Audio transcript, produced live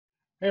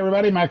Hey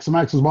everybody, Max and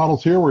Max's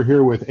Models here. We're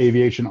here with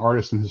aviation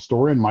artist and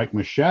historian Mike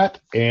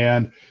Machat.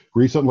 And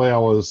recently I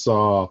was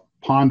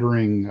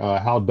pondering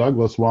how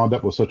Douglas wound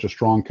up with such a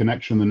strong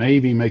connection in the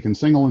Navy, making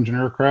single engine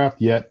aircraft,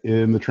 yet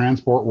in the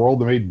transport world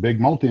they made big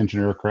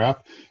multi-engine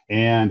aircraft.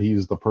 And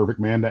he's the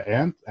perfect man to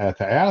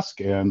ask.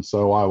 And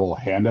so I will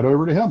hand it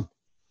over to him.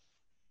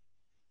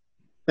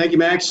 Thank you,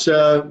 Max.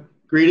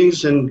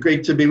 Greetings and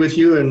great to be with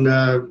you.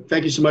 And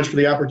thank you so much for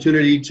the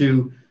opportunity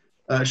to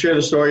share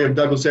the story of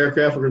Douglas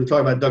Aircraft. We're going to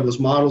talk about Douglas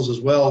models as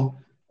well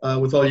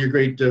with all your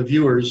great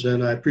viewers,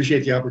 and I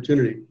appreciate the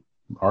opportunity.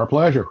 Our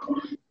pleasure.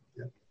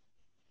 Yeah.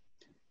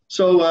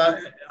 So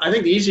I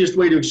think the easiest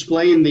way to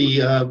explain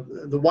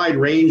the wide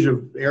range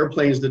of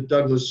airplanes that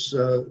Douglas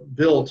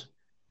built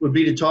would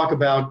be to talk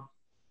about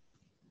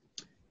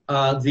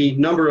the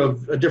number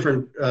of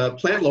different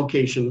plant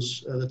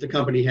locations that the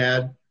company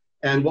had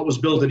and what was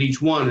built at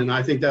each one. And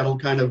I think that'll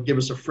kind of give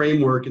us a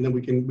framework, and then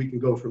we can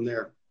go from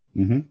there.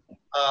 Mm-hmm.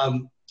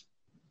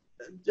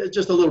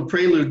 Just a little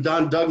prelude.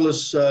 Don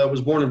Douglas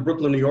was born in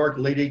Brooklyn, New York,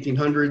 late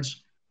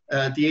 1800s.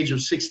 At the age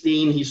of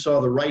 16, he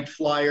saw the Wright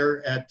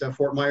Flyer at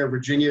Fort Myer,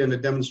 Virginia in a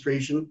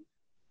demonstration,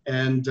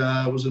 and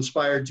was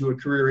inspired to a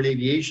career in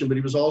aviation. But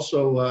he was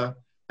also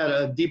had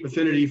a deep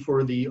affinity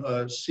for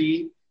the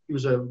sea. He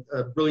was a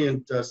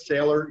brilliant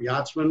sailor,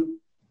 yachtsman.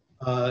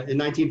 In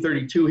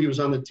 1932, he was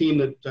on the team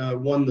that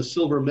won the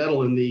silver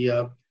medal in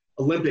the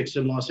Olympics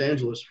in Los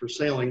Angeles for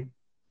sailing.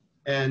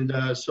 And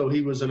so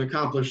he was an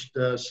accomplished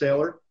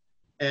sailor.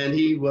 And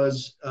he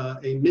was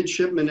a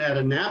midshipman at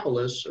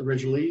Annapolis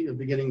originally,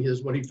 beginning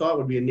his what he thought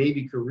would be a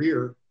Navy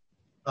career.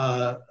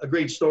 A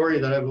great story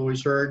that I've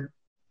always heard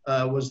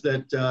was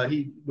that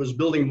he was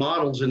building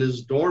models in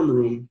his dorm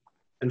room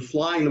and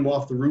flying them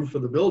off the roof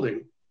of the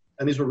building.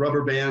 And these were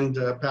rubber band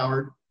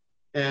powered.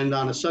 And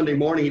on a Sunday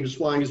morning, he was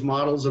flying his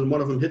models, and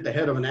one of them hit the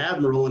head of an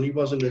admiral, and he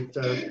wasn't at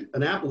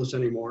Annapolis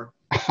anymore.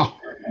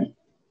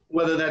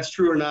 Whether that's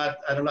true or not,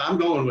 I don't know. I'm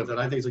going with it.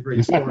 I think it's a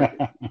great story.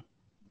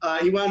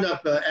 He wound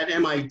up at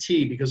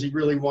MIT because he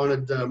really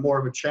wanted more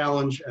of a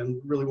challenge and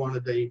really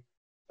wanted a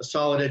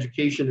solid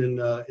education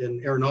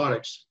in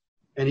aeronautics.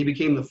 And he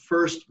became the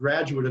first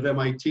graduate of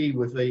MIT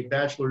with a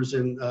bachelor's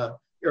in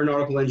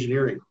aeronautical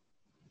engineering.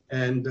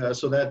 And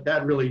so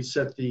that really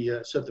set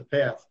the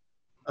path.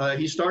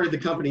 He started the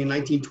company in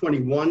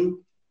 1921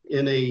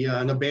 in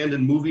an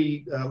abandoned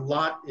movie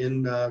lot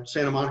in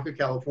Santa Monica,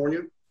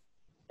 California,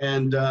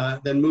 and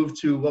then moved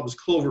to what was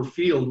Clover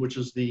Field, which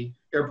is the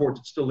airport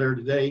that's still there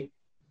today.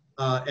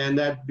 And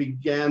that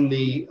began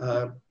the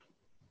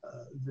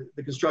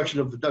construction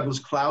of the Douglas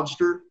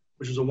Cloudster,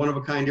 which is a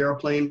one-of-a-kind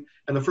airplane,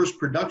 and the first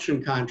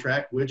production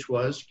contract, which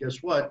was, guess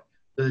what,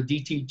 the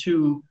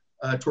DT-2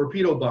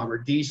 torpedo bomber,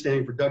 D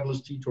standing for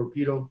Douglas T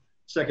Torpedo,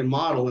 second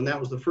model, and that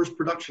was the first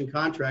production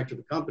contract of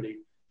the company.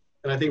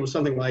 And I think it was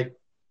something like,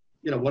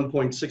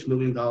 $1.6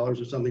 million or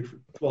something for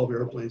 12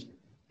 airplanes.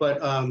 But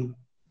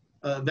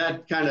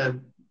that kind of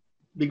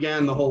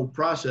began the whole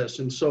process.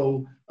 And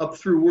so up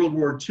through World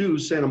War II,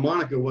 Santa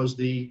Monica was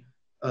the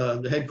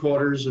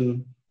headquarters,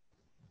 and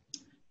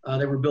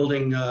they were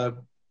building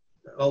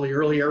all the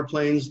early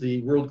airplanes.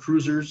 The World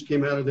Cruisers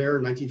came out of there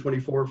in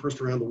 1924,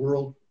 first around the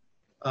world.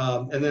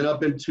 And then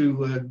up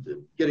into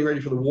getting ready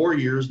for the war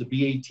years, the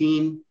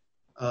B-18,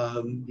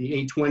 the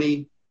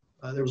A-20.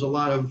 There was a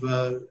lot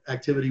of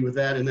activity with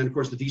that. And then, of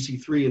course, the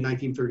DC-3 in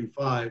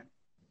 1935.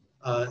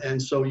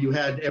 And so you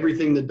had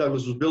everything that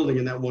Douglas was building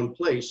in that one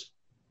place.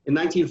 In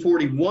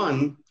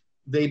 1941,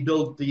 they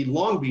built the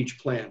Long Beach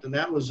plant, and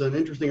that was an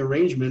interesting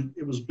arrangement.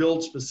 It was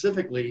built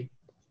specifically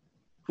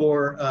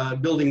for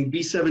building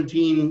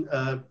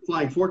B-17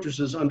 Flying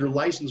Fortresses under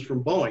license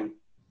from Boeing.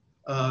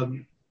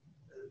 Mr.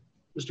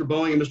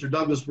 Boeing and Mr.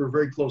 Douglas were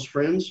very close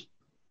friends.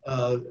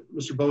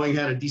 Mr. Boeing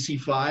had a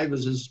DC-5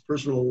 as his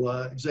personal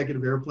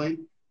executive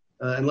airplane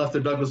and left the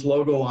Douglas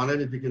logo on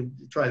it, if you can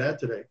try that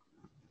today.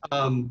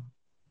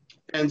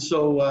 And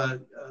so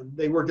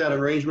they worked out an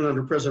arrangement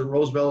under President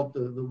Roosevelt,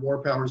 the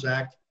War Powers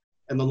Act,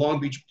 and the Long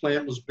Beach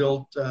plant was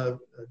built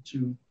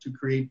to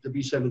create the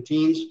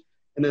B-17s.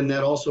 And then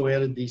that also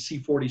added the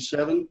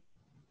C-47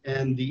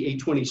 and the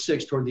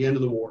A-26 toward the end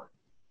of the war.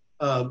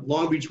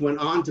 Long Beach went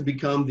on to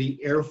become the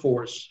Air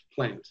Force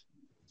plant.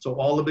 So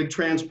all the big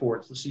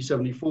transports, the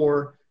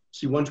C-74,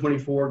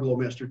 C-124,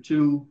 Globemaster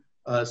II,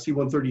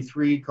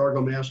 C-133,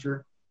 Cargo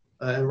Master,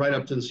 and right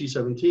up to the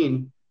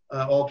C-17,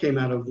 all came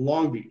out of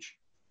Long Beach.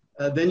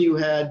 Then you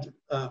had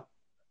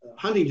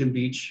Huntington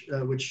Beach,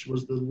 which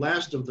was the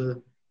last of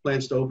the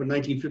plants to open,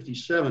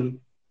 1957,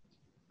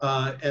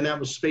 and that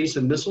was space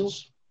and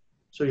missiles.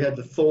 So you had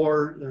the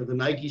Thor, the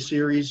Nike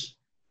series,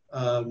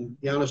 the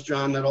Honest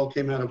John, that all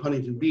came out of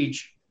Huntington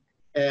Beach.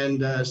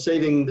 And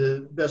saving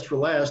the best for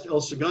last,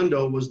 El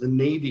Segundo was the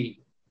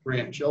Navy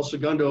branch. El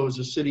Segundo is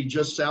a city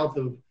just south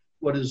of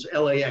what is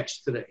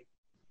LAX today.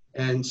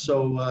 And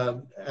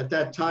so at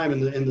that time, in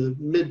the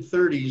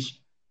mid-30s,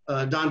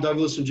 Don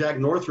Douglas and Jack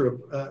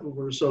Northrop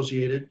were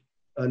associated.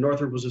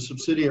 Northrop was a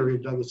subsidiary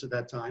of Douglas at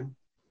that time.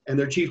 And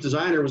their chief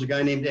designer was a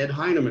guy named Ed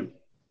Heinemann.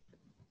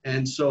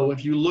 And so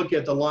if you look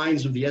at the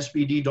lines of the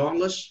SBD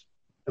Dauntless,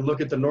 and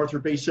look at the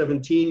Northrop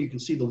A-17, you can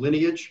see the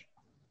lineage.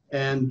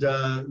 And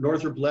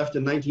Northrop left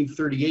in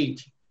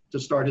 1938 to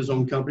start his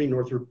own company,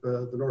 Northrop,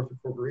 the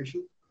Northrop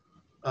Corporation.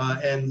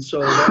 And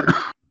so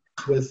that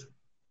with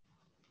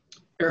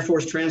Air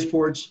Force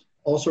transports,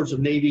 all sorts of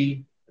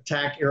Navy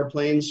attack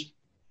airplanes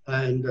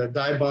and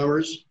dive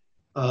bombers,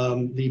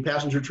 the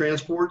passenger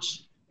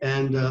transports,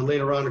 and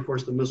later on, of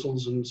course, the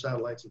missiles and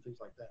satellites and things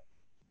like that.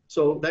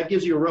 So that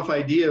gives you a rough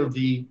idea of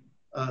the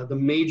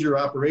major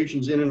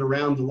operations in and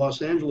around the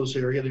Los Angeles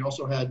area. They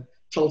also had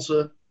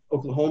Tulsa,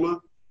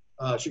 Oklahoma,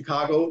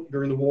 Chicago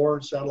during the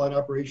war, satellite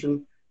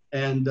operation,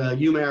 and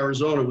Yuma,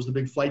 Arizona was the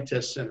big flight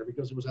test center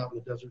because it was out in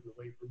the desert and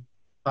away from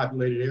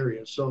populated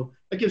areas. So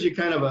that gives you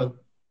kind of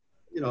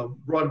a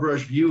broad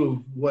brush view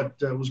of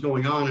what was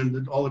going on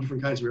and all the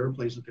different kinds of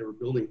airplanes that they were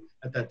building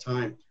at that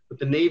time. But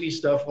the Navy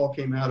stuff all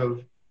came out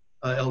of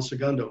El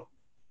Segundo.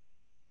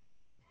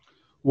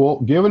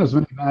 Well, given as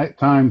many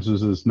times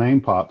as his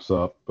name pops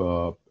up,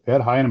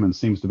 Ed Heinemann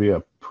seems to be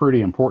a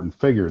pretty important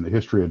figure in the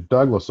history of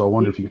Douglas. So I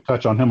wonder if you could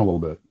touch on him a little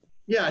bit.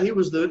 Yeah, he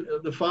was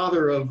the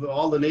father of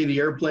all the Navy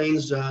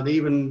airplanes. They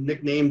even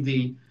nicknamed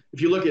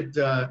if you look at,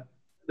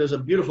 there's a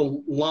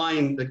beautiful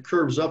line that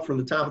curves up from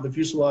the top of the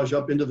fuselage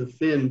up into the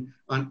fin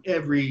on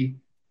every,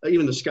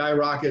 even the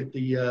Skyrocket,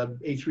 the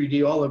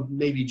A3D, all the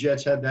Navy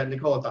jets had that, and they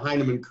call it the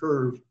Heinemann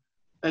curve.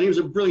 And he was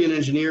a brilliant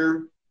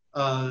engineer,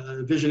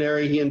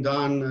 visionary. He and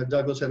Don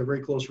Douglas had a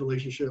very close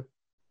relationship.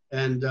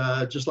 And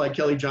just like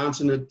Kelly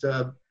Johnson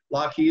at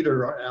Lockheed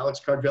or Alex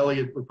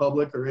Carvelli at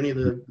Republic or any of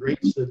the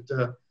greats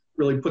that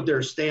really put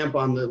their stamp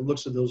on the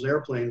looks of those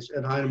airplanes,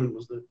 Ed Heinemann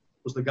was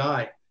the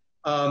guy.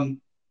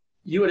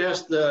 You had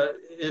asked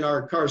in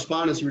our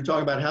correspondence, you were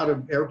talking about how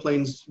do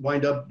airplanes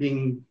wind up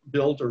being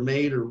built or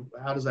made, or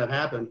how does that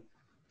happen?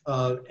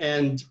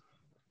 And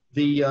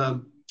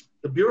the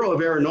Bureau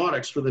of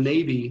Aeronautics for the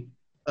Navy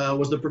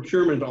was the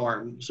procurement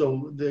arm.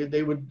 So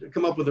they would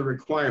come up with a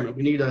requirement.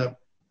 We need a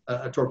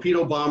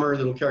torpedo bomber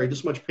that'll carry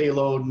this much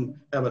payload and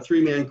have a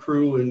 3-man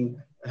crew and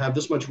have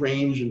this much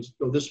range and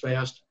go this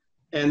fast.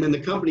 And then the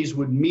companies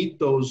would meet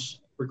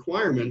those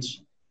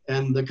requirements,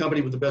 and the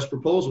company with the best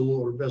proposal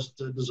or best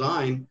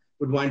design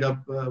would wind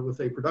up with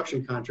a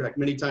production contract.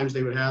 Many times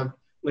they would have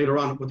later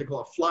on what they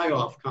call a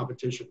fly-off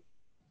competition,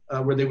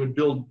 where they would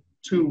build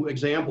 2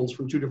 examples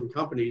from 2 different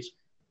companies,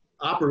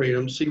 operate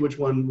them, see which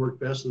one worked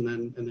best,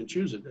 and then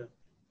choose it.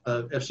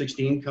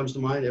 F-16 comes to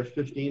mind,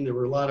 F-15. There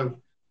were a lot of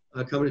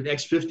companies.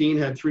 X-15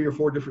 had 3 or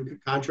 4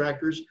 different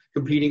contractors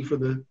competing for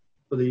the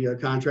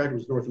contract. It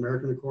was North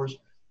American, of course.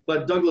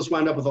 But Douglas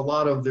wound up with a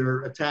lot of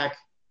their attack,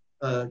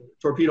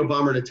 torpedo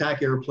bomber and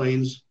attack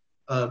airplanes,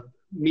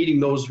 meeting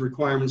those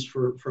requirements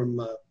from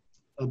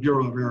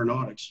Bureau of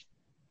Aeronautics.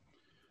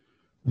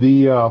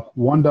 The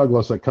one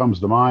Douglas that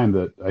comes to mind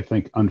that I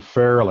think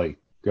unfairly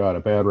got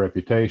a bad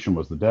reputation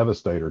was the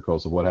Devastator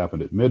because of what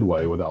happened at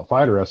Midway without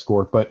fighter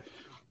escort. But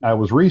I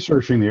was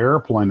researching the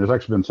airplane. There's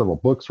actually been several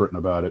books written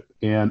about it.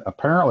 And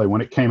apparently when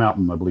it came out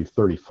in, I believe,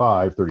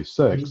 35,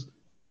 36,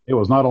 it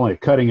was not only a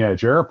cutting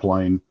edge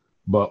airplane,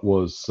 but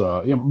was,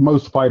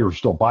 most fighters were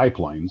still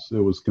biplanes. It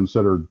was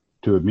considered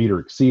to meet or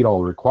exceed all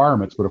the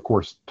requirements. But of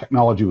course,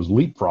 technology was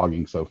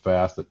leapfrogging so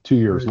fast that 2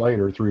 years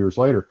later, 3 years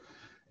later.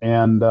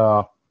 And,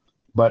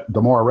 but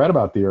the more I read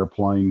about the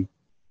airplane,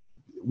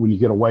 when you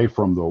get away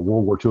from the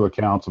World War II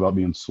accounts about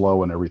being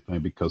slow and everything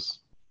because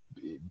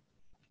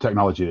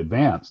technology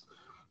advanced,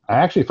 I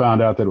actually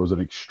found out that it was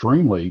an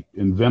extremely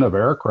inventive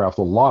aircraft,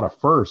 a lot of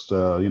firsts,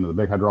 the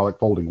big hydraulic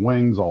folding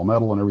wings, all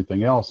metal and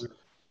everything else.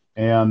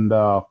 And,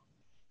 and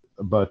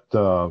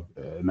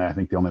I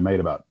think they only made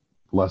about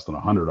less than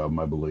 100 of them,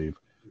 I believe.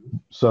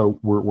 So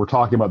we're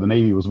talking about the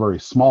Navy was very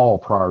small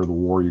prior to the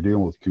war. You're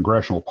dealing with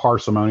congressional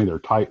parsimony. They're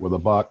tight with a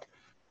buck.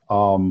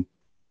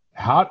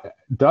 How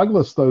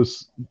Douglas,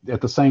 those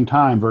at the same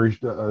time,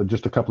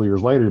 just a couple of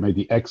years later, he made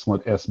the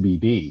excellent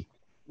SBD.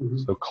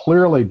 So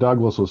clearly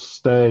Douglas was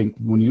staying,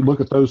 when you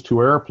look at those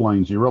 2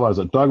 airplanes, you realize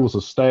that Douglas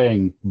is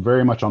staying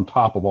very much on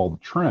top of all the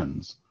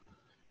trends.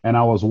 And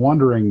I was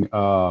wondering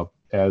about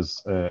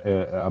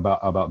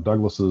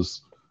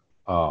Douglas's,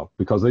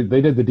 because they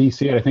did the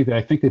DC-8.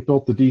 I think they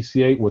built the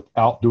DC-8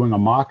 without doing a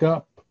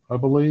mock-up, I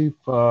believe,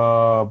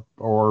 or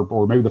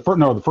maybe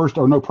the first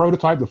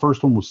prototype. The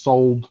first one was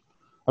sold.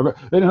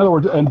 In other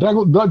words, and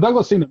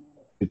Douglas seemed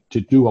to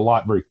do a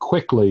lot very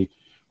quickly,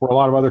 where a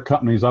lot of other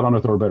companies, I don't know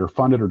if they were better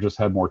funded or just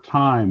had more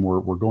time,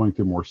 were going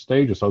through more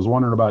stages. So I was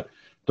wondering about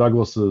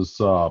Douglas's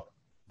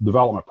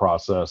development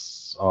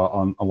process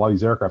on a lot of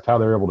these aircraft, how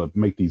they're able to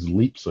make these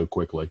leaps so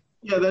quickly.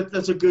 Yeah,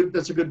 that's a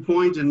good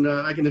point, and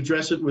I can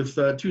address it with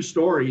 2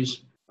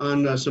 stories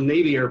on some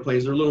Navy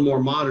airplanes. They're a little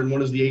more modern.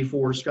 One is the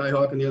A4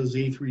 Skyhawk, and the other is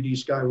the A3D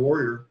Sky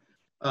Warrior.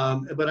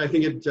 But I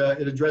think it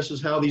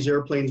addresses how these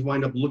airplanes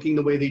wind up looking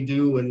the way they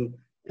do, and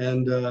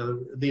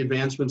the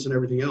advancements and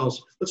everything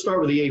else. Let's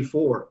start with the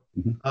A4.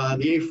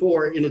 The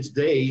A4 in its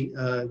day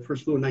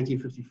first flew in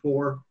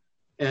 1954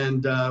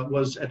 and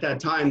was at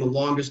that time the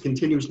longest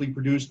continuously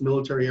produced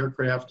military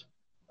aircraft,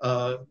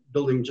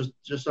 building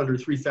just under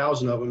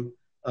 3,000 of them.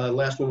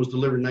 Last one was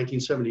delivered in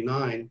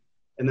 1979.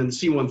 And then the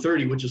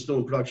C-130, which is still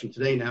in production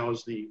today now,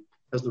 has the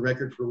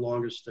record for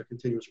longest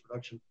continuous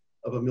production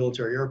of a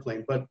military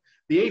airplane. But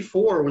the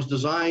A-4 was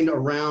designed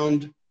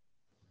around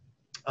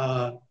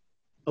a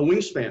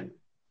wingspan.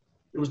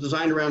 It was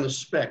designed around a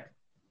spec.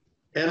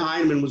 Ed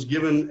Heinemann was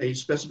given a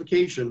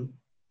specification,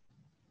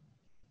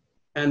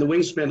 and the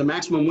wingspan, the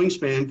maximum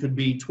wingspan, could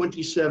be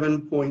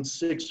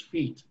 27.6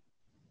 feet.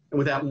 And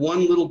with that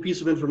one little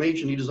piece of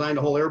information, he designed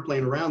a whole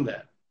airplane around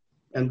that.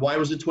 And why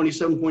was it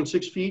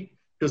 27.6 feet?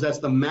 Because that's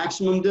the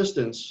maximum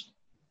distance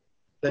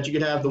that you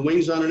could have the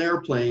wings on an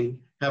airplane,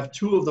 have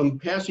two of them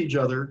pass each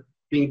other,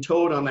 being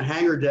towed on the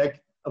hangar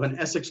deck of an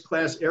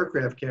Essex-class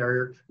aircraft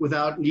carrier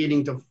without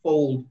needing to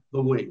fold the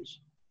wings.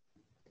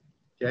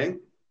 Okay?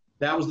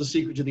 That was the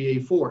secret to the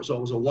A-4. So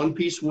it was a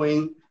one-piece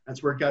wing.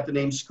 That's where it got the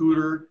name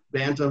Scooter,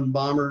 Bantam,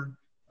 Bomber,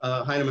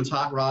 Heinemann's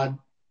Hot Rod.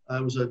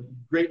 It was a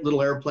great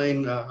little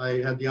airplane.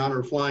 I had the honor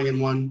of flying in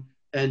one,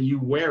 and you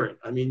wear it.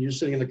 I mean, you're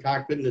sitting in the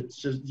cockpit, and it's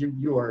just,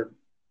 you are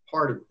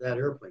part of that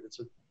airplane.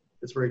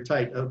 It's very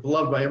tight,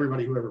 beloved by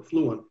everybody who ever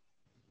flew one.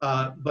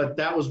 But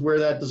that was where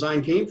that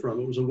design came from.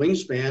 It was a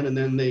wingspan, and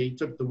then they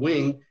took the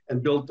wing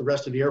and built the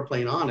rest of the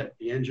airplane on it,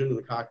 the engine and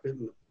the cockpit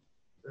and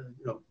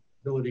the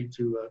ability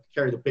to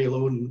carry the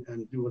payload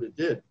and do what it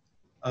did.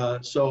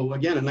 So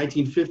again, an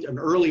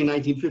early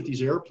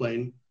 1950s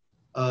airplane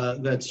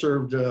that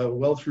served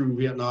well through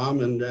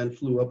Vietnam and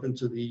flew up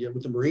into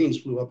with the Marines,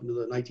 flew up into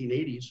the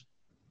 1980s,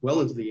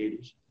 well into the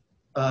 80s.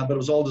 But it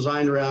was all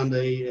designed around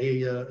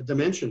a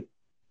dimension.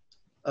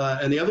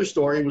 And the other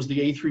story was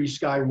the A-3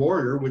 Sky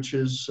Warrior, which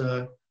is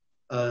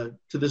to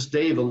this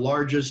day the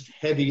largest,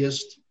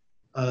 heaviest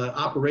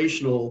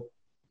operational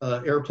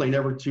airplane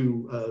ever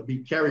to be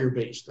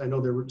carrier-based. I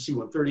know there were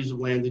C-130s have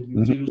landed,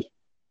 U-2s,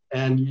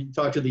 and you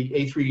talk to the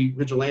A-3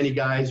 Vigilante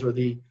guys or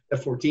the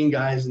F-14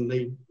 guys, and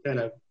they kind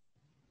of,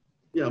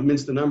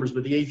 mince the numbers.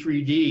 But the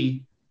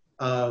A-3D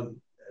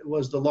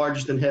was the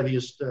largest and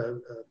heaviest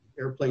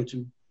airplane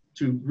to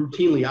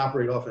routinely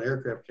operate off an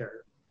aircraft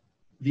carrier.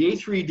 The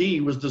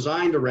A-3D was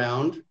designed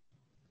around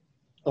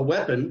a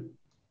weapon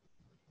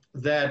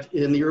that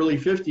in the early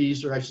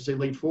 50s, or I should say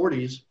late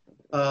 40s,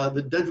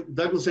 the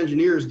Douglas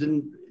engineers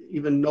didn't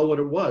even know what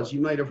it was. You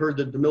might have heard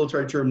the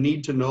military term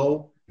need to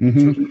know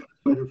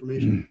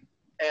information.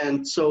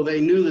 And so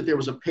they knew that there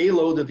was a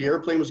payload that the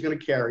airplane was going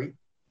to carry,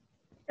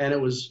 and it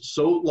was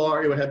so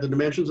large, it had the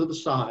dimensions of the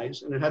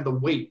size, and it had the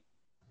weight.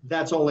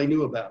 That's all they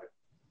knew about it,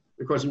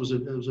 because it was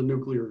a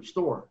nuclear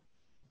store.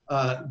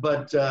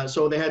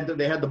 So they had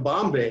the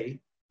bomb bay,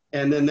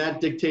 and then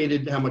that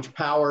dictated how much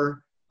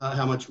power,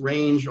 how much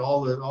range,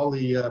 all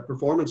the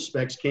performance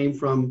specs came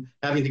from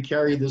having to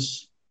carry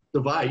this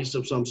device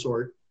of some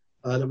sort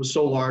that was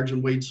so large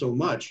and weighed so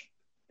much.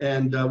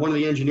 And one of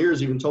the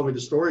engineers even told me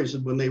the story. He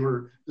said when they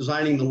were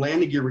designing the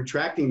landing gear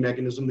retracting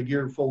mechanism, the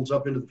gear folds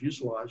up into the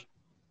fuselage,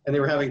 and they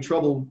were having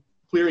trouble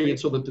clearing it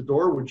so that the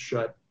door would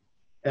shut.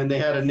 And they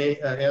had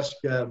to ask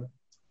the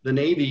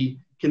Navy,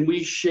 can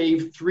we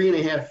shave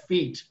 3.5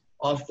 feet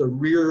off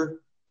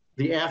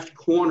the aft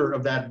corner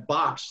of that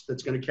box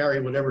that's going to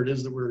carry whatever it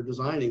is that we're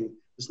designing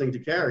this thing to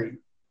carry,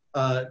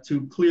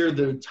 to clear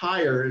the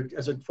tire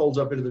as it folds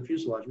up into the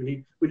fuselage.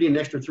 We need an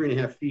extra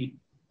 3.5 feet.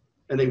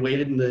 And they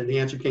waited, and the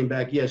answer came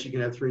back, yes, you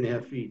can have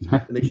 3.5 feet.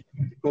 And they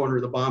shaved the corner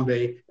of the bomb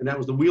bay, and that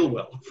was the wheel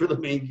well for the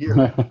main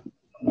gear.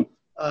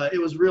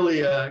 It was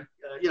really a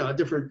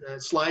different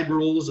slide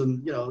rules,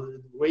 and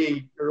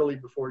way early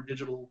before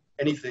digital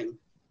anything.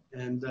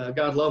 And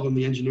God love them,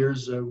 the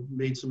engineers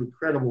made some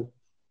incredible,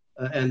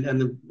 and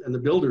the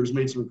builders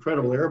made some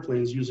incredible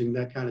airplanes using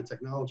that kind of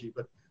technology.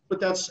 But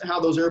that's how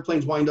those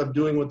airplanes wind up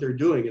doing what they're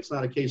doing. It's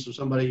not a case of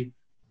somebody,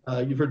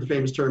 you've heard the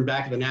famous term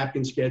back of the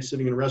napkin sketch,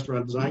 sitting in a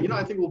restaurant design.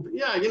 I think we'll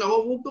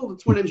build a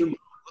twin engine motor.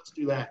 Let's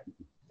do that.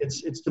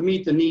 It's to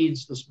meet the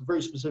needs, the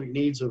very specific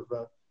needs of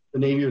the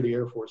Navy or the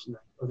Air Force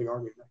or the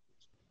Army.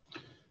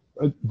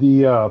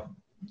 The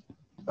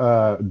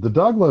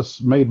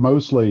Douglas made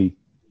mostly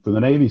for the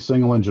Navy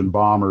single-engine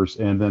bombers,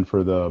 and then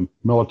for the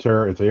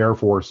military, the Air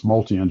Force,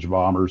 multi-engine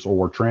bombers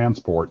or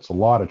transports, a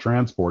lot of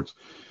transports.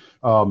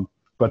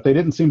 But they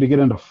didn't seem to get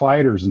into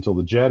fighters until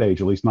the jet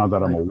age, at least not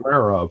that I'm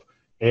aware of.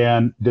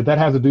 And did that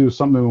have to do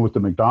something with the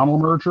McDonnell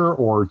merger,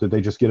 or did they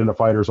just get into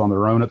fighters on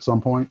their own at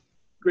some point?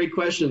 Great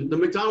question. The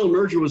McDonnell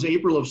merger was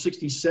April of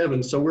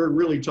 '67, so we're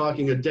really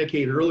talking a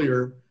decade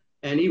earlier.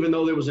 And even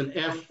though there was an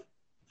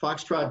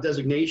Foxtrot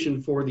designation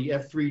for the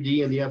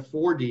F-3D and the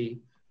F-4D,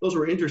 those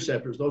were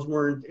interceptors. Those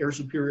weren't air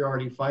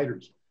superiority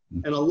fighters.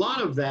 And a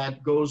lot of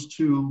that goes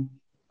to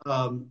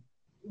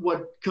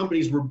what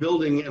companies were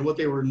building and what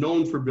they were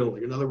known for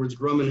building. In other words,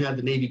 Grumman had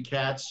the Navy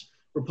Cats.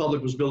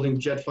 Republic was building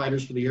jet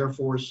fighters for the Air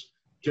Force,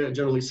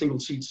 generally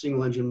single-seat,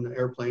 single-engine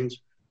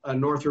airplanes.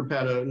 Northrop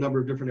had a number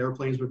of different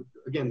airplanes, but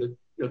again,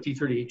 the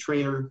T-38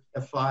 Trainer,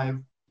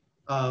 F-5.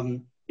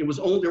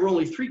 There were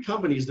only 3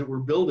 companies that were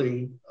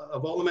building,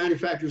 of all the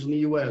manufacturers in the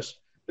U.S.,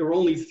 there were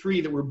only 3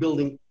 that were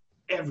building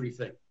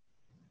everything.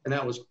 And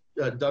that was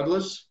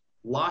Douglas,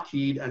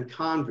 Lockheed, and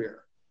Convair.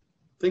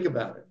 Think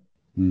about it.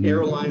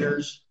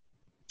 Airliners,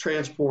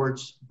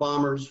 transports,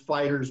 bombers,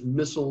 fighters,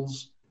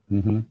 missiles,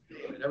 Mm-hmm.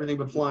 Everything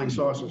but flying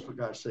saucers, for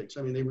God's sakes.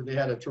 I mean, they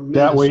had a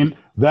tremendous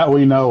that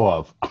we know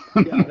of.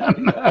 Yeah,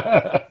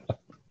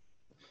 that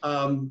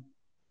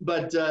we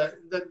know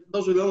of.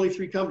 Those were the only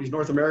three companies.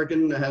 North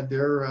American had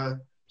their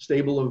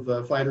stable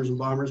of fighters and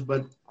bombers,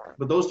 but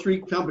those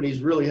three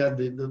companies really had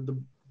the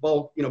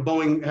bulk. You know,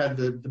 Boeing had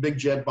the big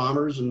jet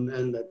bombers and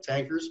the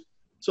tankers.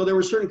 So there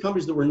were certain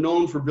companies that were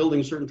known for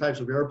building certain types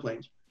of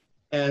airplanes.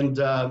 And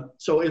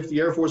so if the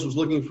Air Force was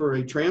looking for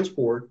a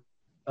transport,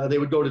 they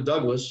would go to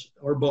Douglas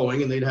or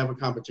Boeing, and they'd have a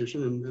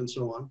competition and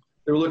so on.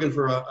 They were looking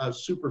for a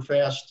super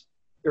fast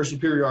air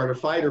superiority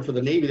fighter for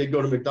the Navy, they'd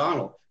go to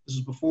McDonnell. This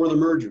is before the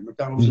merger.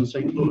 McDonnell was in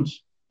St.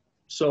 Louis.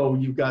 So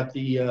you've got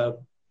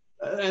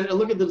and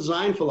look at the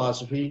design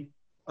philosophy.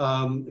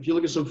 If you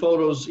look at some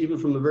photos, even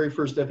from the very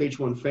first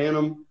FH-1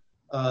 Phantom,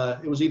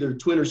 it was either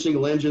twin or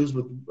single engines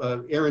with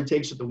air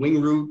intakes at the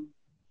wing root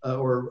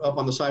or up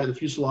on the side of the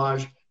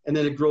fuselage. And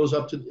then it grows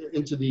up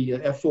into the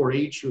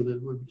F-4H, or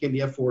what became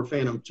the F-4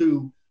 Phantom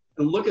II.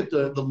 And look at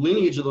the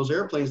lineage of those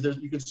airplanes.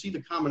 You can see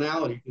the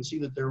commonality. You can see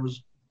that there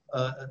was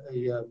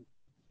a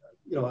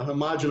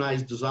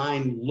homogenized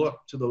design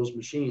look to those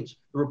machines.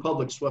 The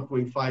Republic swept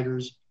wing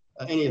fighters,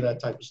 any of that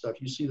type of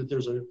stuff. You see that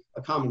there's a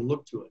common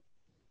look to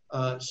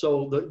it.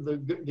 So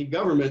the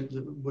government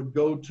would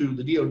go to,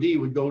 the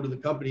DoD would go to the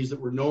companies that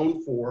were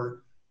known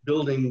for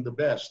building the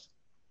best.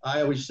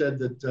 I always said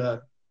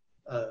that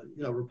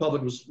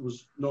Republic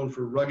was known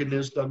for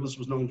ruggedness. Douglas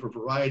was known for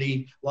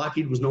variety.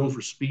 Lockheed was known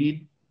for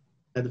speed.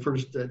 Had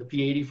the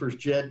P-80 first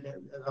jet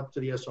up to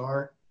the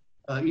SR.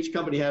 Each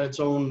company had its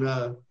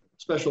own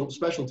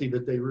specialty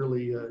that they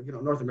really,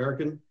 North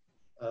American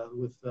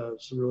with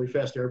some really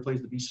fast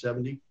airplanes, the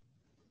B-70.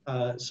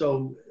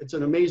 So it's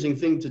an amazing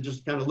thing to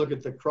just kind of look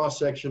at the cross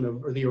section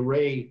or the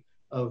array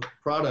of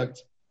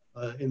product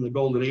in the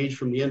golden age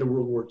from the end of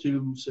World War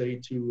II, say,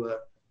 to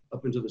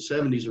up into the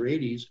 70s or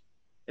 80s.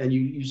 And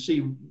you see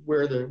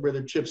where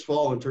the chips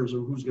fall in terms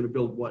of who's going to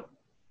build what.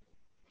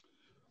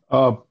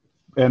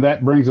 And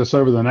that brings us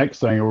over to the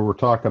next thing where we're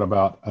talking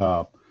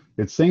about.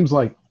 It seems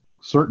like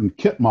certain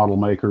kit model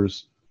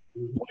makers,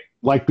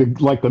 like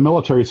the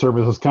military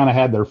services, kind of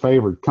had their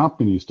favorite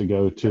companies to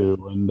go to.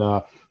 And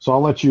so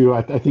I'll let you.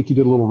 I think you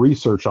did a little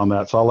research on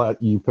that, so I'll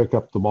let you pick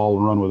up the ball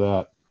and run with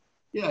that.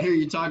 Yeah, here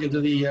you're talking to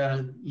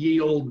the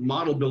ye old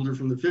model builder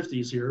from the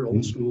 50s here,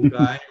 old school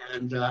guy.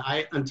 And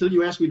until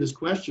you asked me this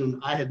question,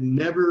 I had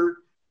never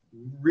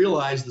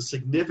realized the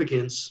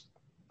significance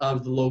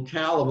of the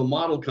locale of a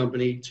model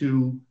company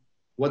to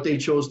what they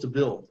chose to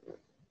build.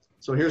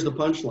 So here's the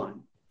punchline.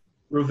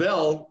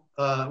 Revell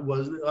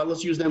was,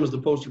 let's use them as the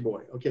poster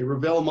boy. Okay,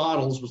 Revell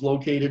Models was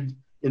located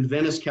in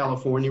Venice,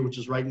 California, which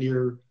is right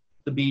near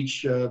the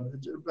beach,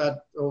 about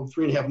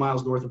 3.5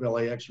 miles north of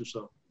LAX or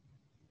so.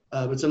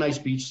 It's a nice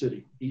beach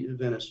city,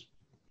 Venice.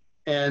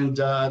 And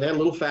they had a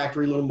little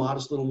factory,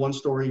 modest little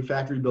one-story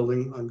factory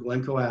building on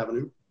Glencoe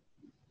Avenue.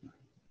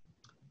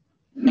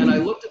 And I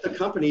looked at the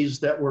companies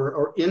that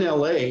were in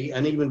LA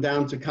and even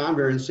down to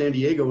Convair in San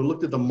Diego and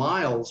looked at the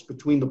miles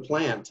between the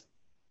plant.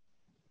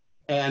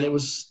 And it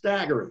was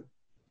staggering.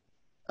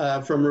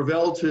 From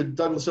Revell to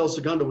Douglas El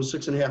Segundo was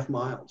 6.5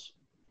 miles.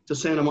 To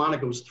Santa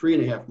Monica was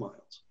 3.5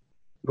 miles.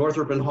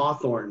 Northrop and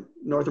Hawthorne,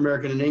 North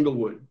American and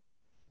Inglewood.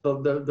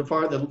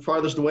 The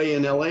farthest away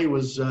in LA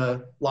was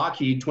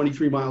Lockheed,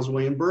 23 miles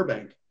away in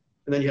Burbank.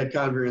 And then you had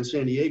Convair in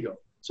San Diego.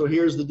 So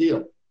here's the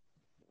deal.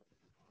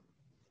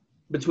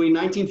 Between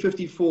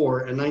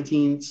 1954 and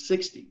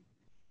 1960,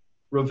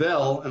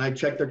 Revell, and I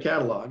checked their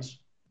catalogs,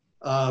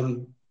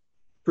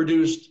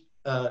 produced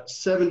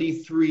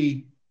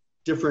 73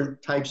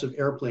 different types of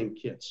airplane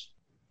kits.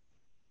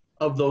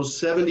 Of those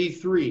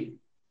 73,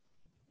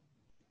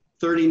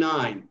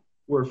 39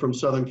 were from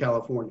Southern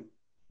California.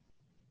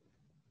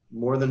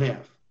 More than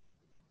half,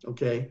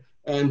 okay?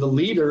 And the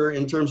leader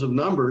in terms of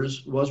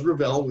numbers was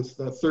Revell with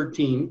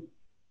 13.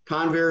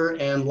 Convair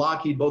and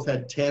Lockheed both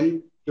had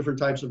 10 different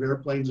types of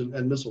airplanes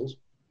and missiles.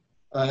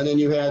 And then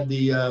you had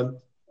the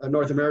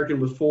North American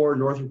with 4,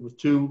 Northrop with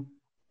 2.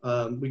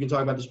 We can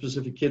talk about the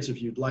specific kits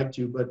if you'd like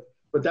to, but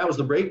that was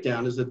the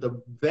breakdown, is that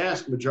the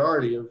vast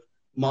majority of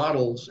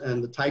models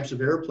and the types of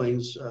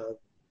airplanes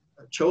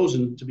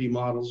chosen to be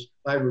models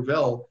by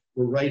Revell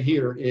were right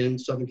here in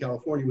Southern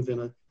California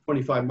within a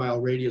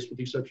 25-mile radius, with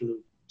the exception of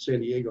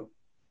San Diego.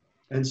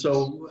 And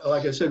so,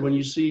 like I said, when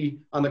you see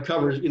on the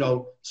covers,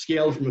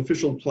 scaled from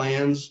official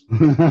plans,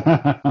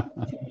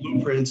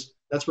 blueprints,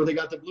 that's where they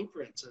got the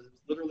blueprints.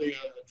 It's literally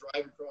a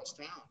drive across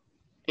town.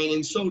 And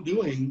in so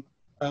doing,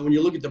 when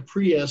you look at the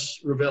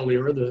pre-S Revell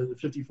era, the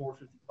 54,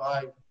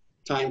 55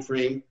 time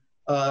frame,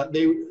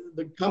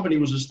 the company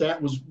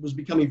was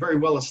becoming very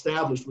well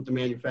established with the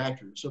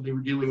manufacturers. So they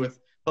were dealing with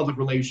public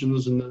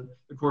relations and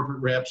the corporate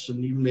reps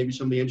and even maybe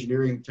some of the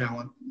engineering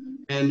talent.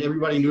 And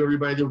everybody knew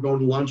everybody. They were going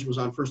to lunch. It was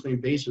on first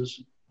name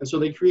basis. And so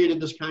they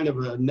created this kind of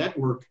a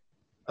network.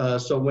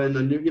 So when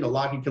the new,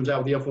 Lockheed comes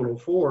out with the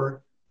F-104,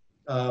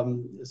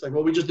 it's like,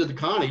 well, we just did the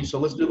Connie, so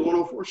let's do the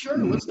 104. Sure,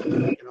 let's do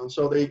it.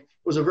 So it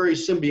was a very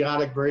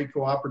symbiotic, very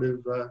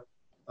cooperative,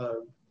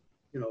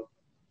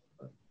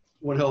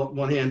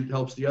 one hand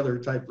helps the other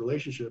type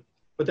relationship.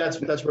 But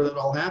that's where that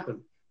all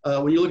happened.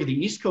 When you look at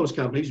the East Coast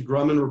companies,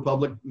 Grumman,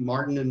 Republic,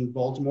 Martin in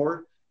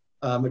Baltimore,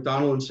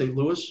 McDonnell in St.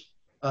 Louis,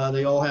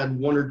 they all had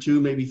one or two,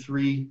 maybe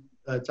three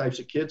types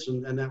of kits,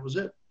 and that was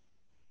it.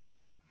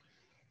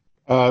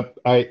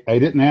 I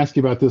didn't ask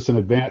you about this in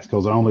advance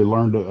because I only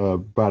learned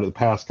about it the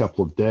past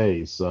couple of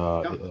days.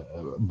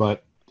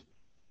 But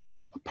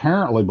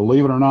apparently,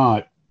 believe it or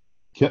not,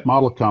 kit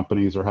model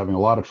companies are having a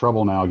lot of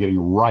trouble now getting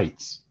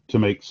rights to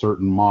make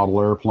certain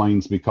model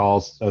airplanes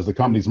because as the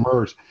companies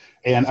merge.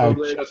 And I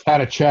just had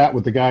a chat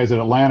with the guys at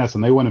Atlantis,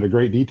 and they went into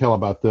great detail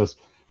about this.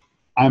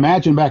 I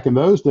imagine back in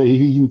those days,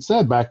 he even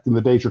said back in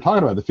the days you're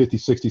talking about, the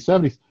 50s, 60s,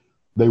 70s,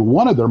 they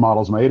wanted their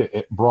models made.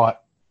 It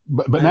brought,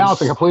 but now it's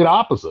the complete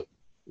opposite.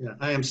 Yeah,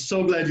 I am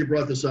so glad you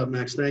brought this up,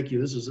 Max. Thank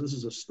you. This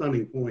is a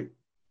stunning point.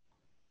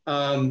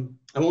 I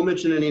won't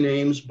mention any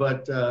names,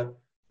 but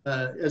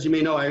as you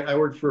may know, I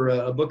worked for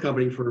a book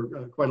company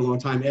for quite a long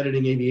time,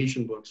 editing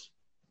aviation books.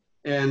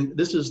 And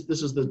this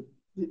is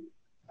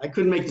I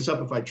couldn't make this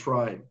up if I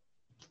tried.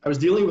 I was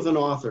dealing with an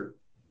author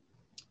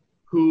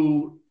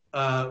who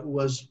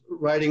was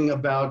writing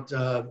about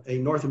a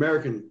North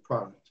American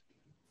product.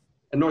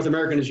 And North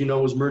American, as you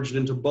know, was merged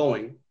into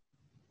Boeing.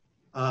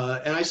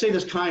 And I say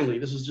this kindly,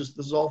 this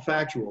is all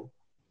factual,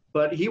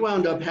 but he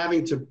wound up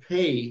having to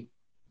pay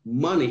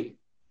money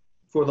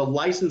for the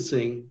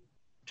licensing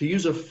to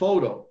use a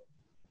photo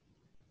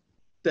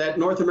that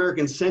North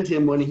American sent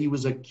him when he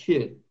was a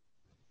kid.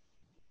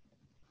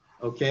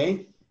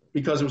 Okay?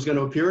 Because it was going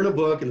to appear in a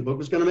book, and the book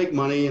was going to make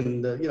money,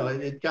 and you know,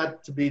 it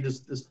got to be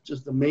this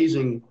just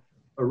amazing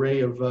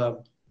array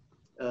of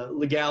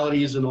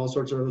legalities and all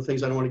sorts of other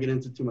things. I don't want to get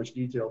into too much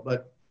detail,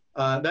 but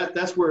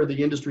that's where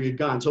the industry had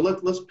gone. So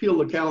let's peel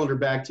the calendar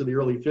back to the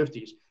early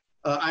 50s.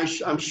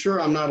 I'm sure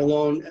I'm not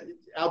alone.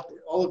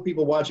 All the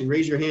people watching,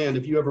 raise your hand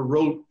if you ever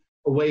wrote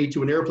away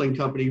to an airplane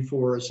company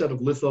for a set of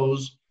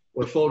lithos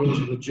or photos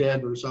of a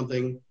jet or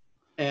something.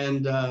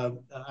 And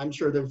I'm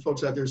sure there are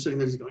folks out there sitting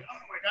there just going, oh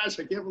my gosh,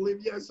 I can't believe,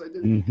 yes, I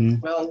did. Mm-hmm.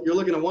 Well, you're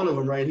looking at one of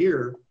them right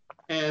here.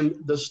 And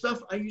the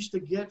stuff I used to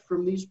get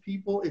from these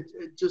people, it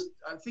just,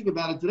 I think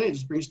about it today, it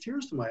just brings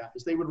tears to my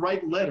eyes. They would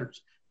write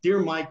letters. Dear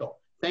Michael,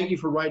 thank you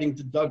for writing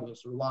to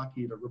Douglas or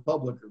Lockheed or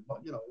Republic or,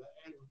 you know,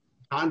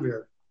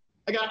 Convair.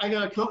 I got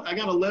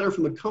a letter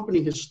from the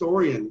company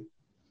historian,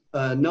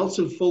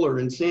 Nelson Fuller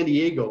in San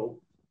Diego,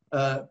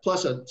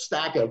 plus a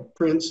stack of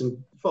prints and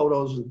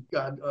photos and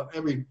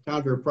every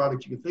Convair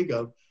product you could think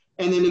of.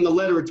 And then in the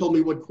letter, it told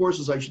me what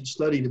courses I should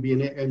study to be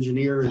an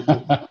engineer and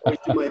to always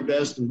do my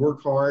best and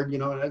work hard, you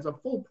know, and it's a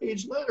full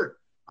page letter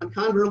on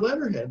Convair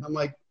letterhead. I'm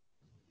like,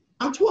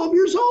 I'm 12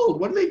 years old.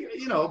 What are they,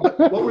 you know,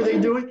 what were they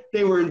doing?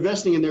 They were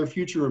investing in their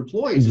future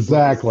employees.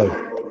 Exactly.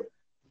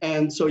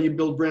 And so you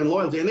build brand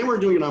loyalty, and they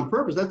weren't doing it on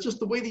purpose. That's just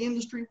the way the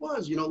industry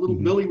was. You know, little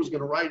Mm-hmm. Billy was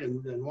going to write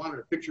and wanted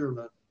a picture of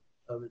a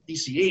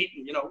DC-8,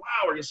 and, you know, wow,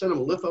 we're going to send him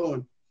a litho.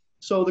 And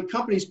so the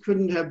companies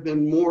couldn't have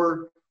been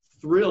more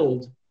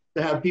thrilled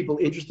to have people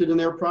interested in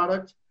their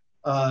product.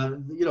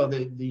 You know,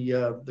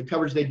 the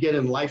coverage they'd get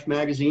in Life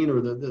magazine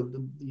or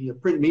the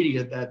print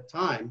media at that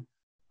time,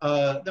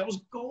 that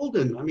was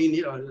golden. I mean,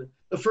 you know,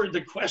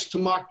 the quest to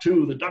Mach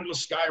 2, the Douglas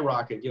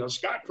skyrocket, you know,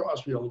 Scott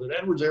Crossfield at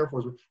Edwards Air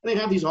Force, and they'd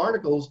have these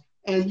articles,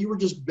 and you were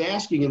just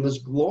basking in this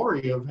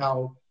glory of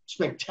how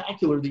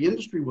spectacular the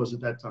industry was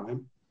at that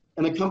time.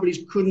 And the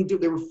companies couldn't do,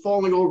 they were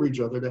falling over each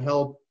other to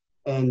help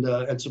and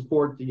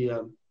support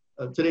the,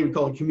 today we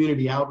call it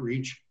community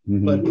outreach,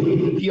 Mm-hmm. but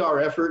the PR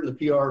effort and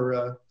the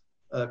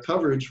PR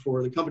coverage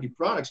for the company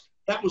products,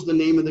 that was the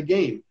name of the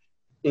game.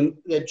 And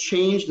that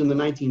changed in the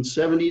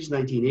 1970s,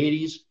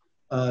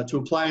 1980s, to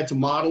apply it to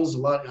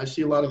models. I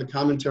see a lot of the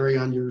commentary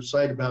on your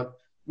site about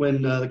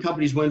when the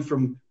companies went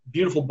from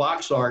beautiful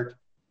box art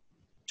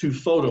to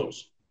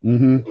photos.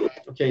 Mm-hmm.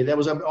 Okay, that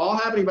was all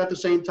happening about the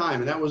same time,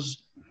 and that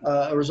was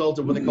a result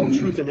of what they call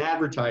truth in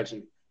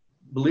advertising.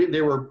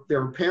 There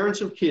were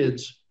parents of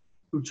kids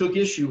who took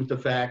issue with the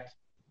fact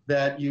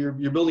that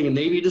you're building a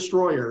Navy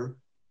destroyer,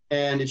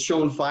 and it's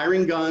showing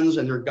firing guns,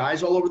 and there are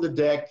guys all over the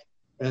deck,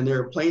 and there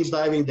are planes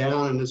diving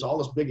down, and there's all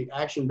this big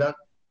action, but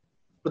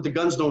the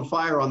guns don't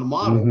fire on the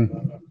model,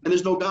 Mm-hmm. and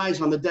there's no guys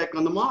on the deck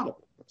on the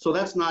model. So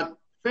that's not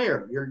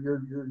fair. You're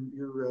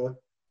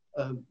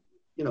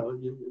you know,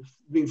 you're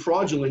being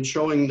fraudulent,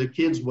 showing the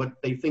kids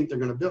what they think they're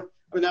going to build.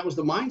 I mean, that was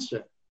the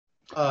mindset.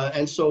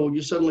 And so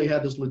you suddenly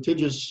had this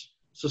litigious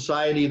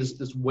society,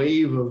 this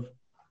wave of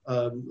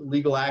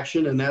legal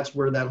action, and that's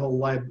where that whole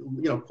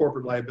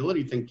corporate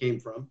liability thing came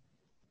from.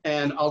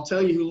 And I'll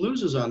tell you who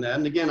loses on that.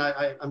 And again,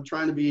 I'm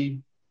trying to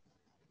be,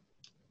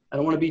 I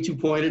don't want to be too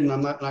pointed, and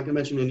I'm not going to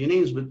mention any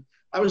names, but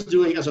I was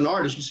doing, as an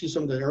artist, you see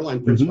some of the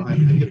airline prints Mm-hmm.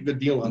 behind me. I get a good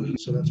deal on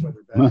these, so that's why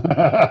they're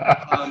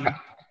bad.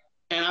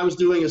 And I was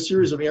doing a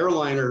series of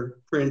airliner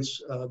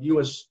prints of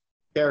U.S.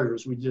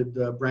 carriers. We did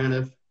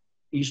Braniff,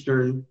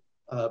 Eastern,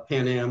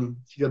 Pan Am,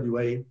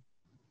 TWA.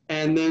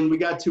 And then we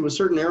got to a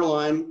certain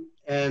airline,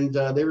 and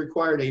they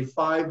required a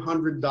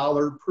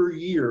 $500 per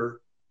year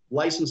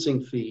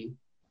licensing fee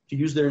to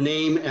use their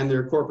name and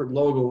their corporate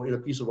logo in a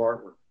piece of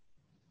artwork.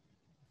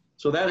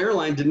 So that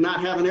airline did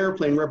not have an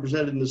airplane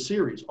represented in the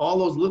series. All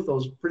those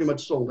lithos pretty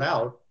much sold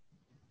out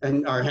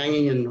and are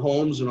hanging in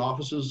homes and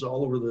offices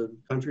all over the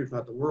country, if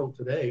not the world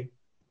today.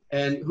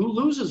 And who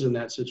loses in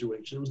that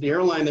situation? It was the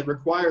airline that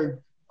required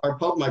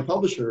my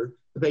publisher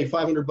to pay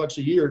 $500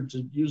 a year to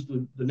use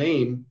the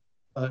name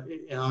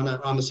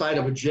on the side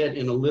of a jet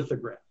in a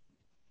lithograph.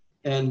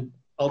 And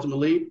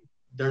ultimately,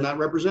 they're not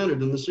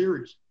represented in the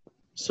series.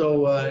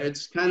 So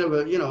it's kind of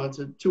it's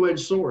a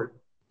two-edged sword.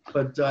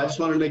 But I just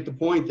wanted to make the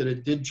point that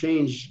it did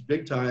change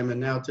big time.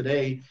 And now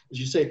today, as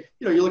you say,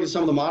 you look at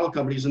some of the model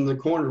companies in the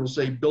corner will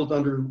say built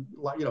under,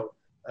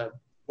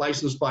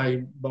 licensed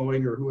by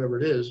Boeing or whoever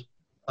it is.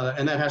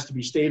 And that has to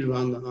be stated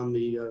on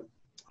the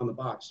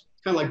box.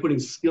 It's kind of like putting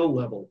skill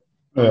level.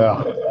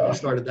 Yeah. I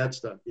started that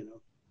stuff,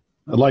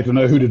 I'd like to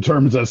know who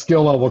determines that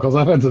skill level, because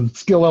I've had some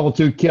skill level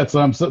 2 kits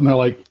and I'm sitting there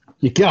like,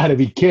 you got to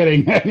be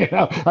kidding.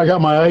 I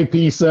got my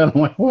AP set.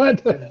 I'm like,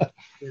 what? Yeah,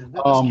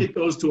 this kit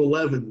goes to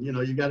 11.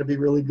 You got to be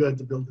really good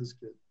to build this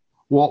kit.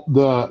 Well,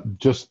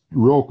 just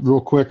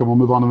real quick, and we'll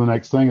move on to the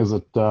next thing, is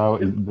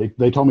that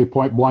they told me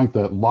point blank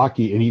that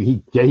Lockheed, and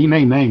he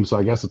named names, so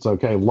I guess it's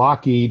okay.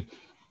 Lockheed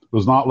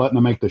was not letting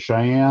them make the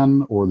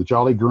Cheyenne or the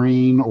Jolly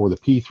Green or the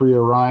P3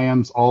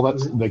 Orions, all that.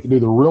 They could do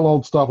the real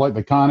old stuff like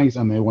the Connies,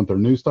 and they want their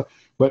new stuff.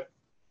 But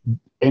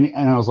and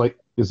I was like,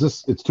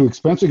 it's too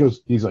expensive?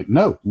 He's like,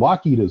 no,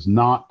 Lockheed is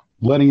not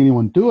letting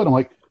anyone do it. I'm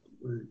like,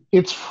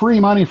 it's free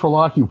money for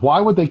Lockheed.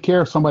 Why would they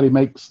care if somebody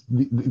makes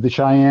the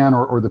Cheyenne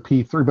or the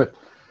P3? But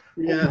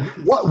yeah,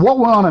 what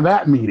went on in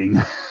that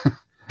meeting?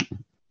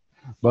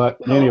 But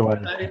anyway,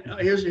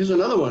 here's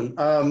another one.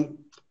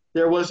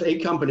 There was a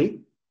company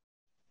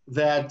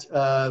that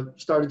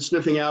started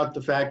sniffing out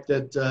the fact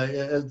that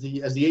as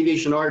the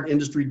aviation art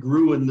industry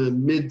grew in the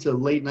mid to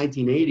late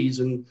 1980s,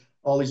 and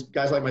all these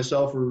guys like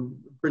myself were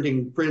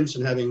printing prints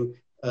and having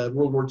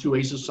World War II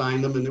aces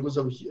sign them, and it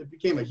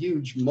became a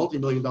huge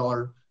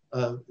multi-million-dollar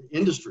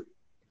industry.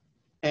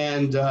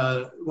 And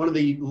one of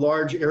the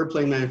large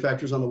airplane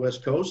manufacturers on the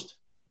West Coast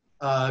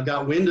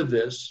got wind of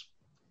this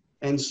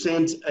and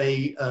sent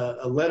a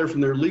letter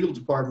from their legal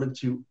department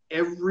to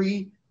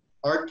every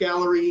art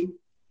gallery,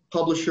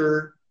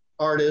 publisher,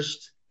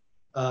 artist,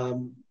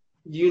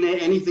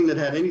 anything that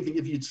had anything.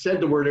 If you'd said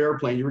the word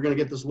airplane, you were going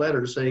to get this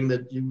letter saying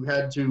that you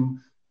had to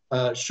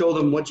show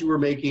them what you were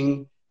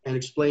making and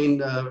explain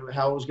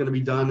how it was going to be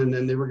done, and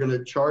then they were going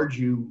to charge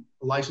you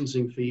a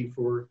licensing fee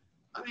for.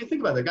 I mean, think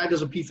about it. The guy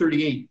does a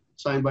P-38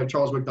 signed by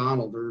Charles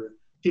McDonald, or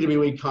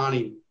TWA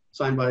Connie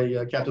signed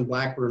by Captain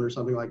Blackburn, or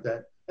something like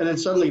that. And then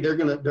suddenly they're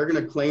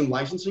gonna claim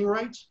licensing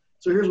rights.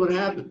 So here's what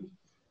happened.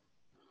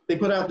 They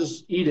put out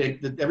this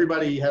edict that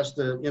everybody has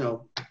to,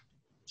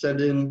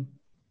 send in.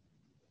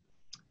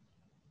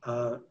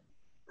 Hang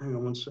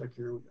on one sec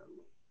here.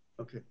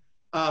 Okay.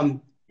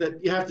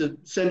 That you have to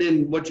send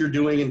in what you're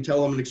doing and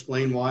tell them and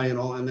explain why and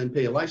all, and then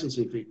pay a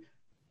licensing fee.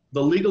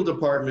 The legal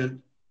department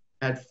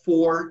had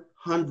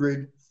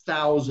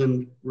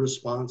 400,000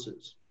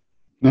 responses.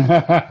 And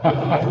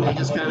they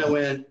just kind of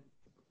went,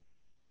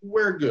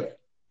 we're good.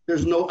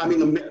 There's no,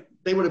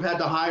 they would have had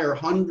to hire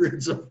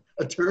hundreds of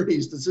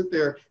attorneys to sit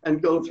there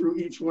and go through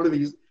each one of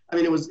these.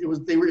 It was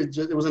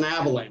an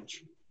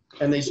avalanche,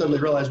 and they suddenly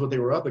realized what they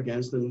were up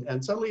against,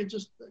 and suddenly it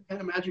just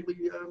kind of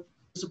magically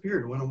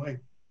disappeared, went away.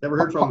 Never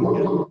heard from them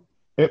again.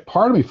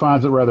 Part of me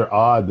finds it rather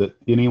odd that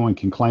anyone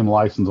can claim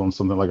license on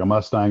something like a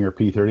Mustang or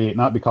P-38,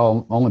 not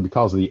only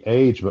because of the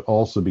age, but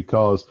also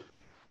because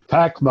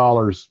tax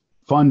dollars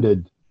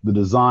funded the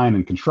design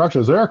and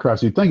construction of those aircraft.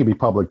 So you'd think it'd be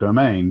public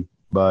domain,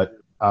 but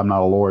I'm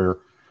not a lawyer.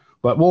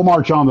 But we'll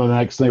march on to the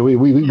next thing. We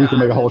can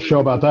make a whole show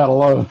about that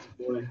alone.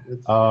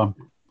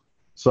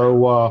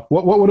 So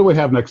what do we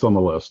have next on the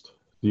list?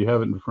 Do you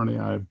have it in front of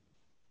you?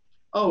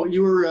 Oh,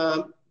 you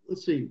were,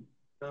 let's see.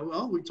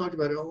 Well, we talked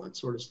about all that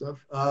sort of stuff.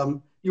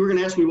 You were going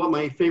to ask me what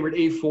my favorite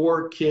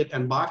A4 kit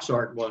and box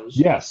art was.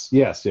 Yes.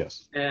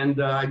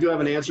 And I do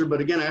have an answer,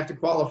 but again, I have to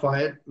qualify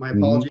it. My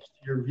apologies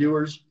to your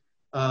viewers.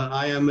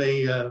 I am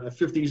a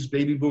 50s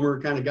baby boomer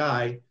kind of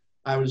guy.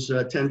 I was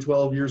 10,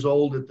 12 years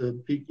old at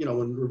the peak,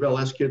 when Revell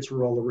S kits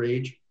were all the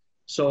rage.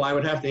 So I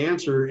would have to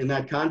answer in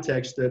that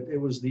context that it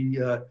was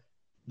the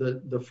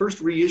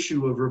first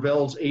reissue of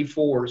Revell's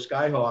A4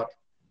 Skyhawk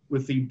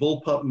with the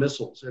bullpup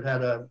missiles. It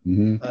had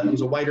it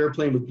was a white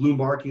airplane with blue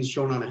markings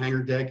shown on a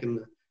hangar deck,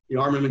 and the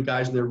armament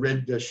guys in their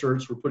red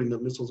shirts were putting the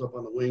missiles up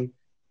on the wing.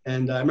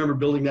 And I remember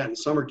building that in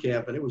summer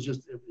camp, and it was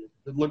just, it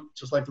looked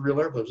just like the real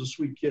airplane. It was a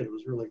sweet kit. It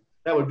was really,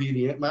 that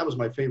was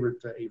my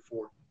favorite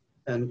A4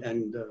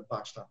 and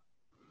box top.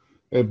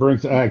 It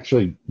brings,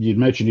 actually, you'd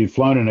mentioned you'd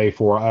flown an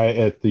A4.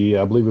 I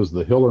believe it was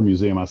the Hiller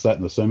Museum. I sat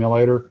in the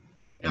simulator.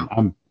 Yeah.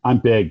 And I'm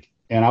big,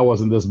 and I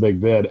wasn't this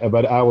big then,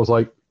 but I was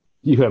like,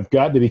 you have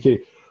got to be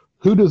kidding.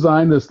 Who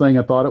designed this thing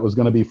and thought it was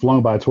going to be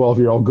flown by a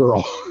 12-year-old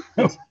girl?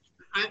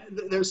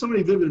 There's so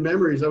many vivid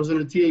memories. I was in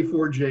a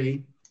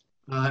TA-4J,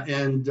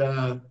 and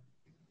I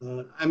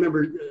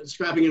remember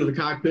strapping into the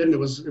cockpit, and it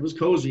was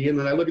cozy. And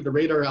then I look at the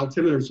radar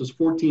altimeter; it says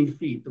 14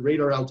 feet. The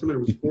radar altimeter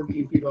was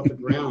 14 feet off the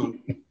ground,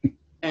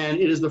 And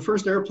it is the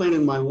first airplane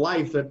in my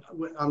life that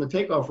on the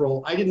takeoff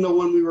roll, I didn't know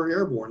when we were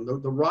airborne. The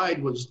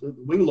ride was, the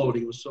wing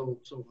loading was so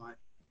high.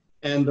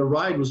 And the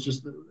ride was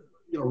just,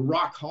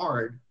 rock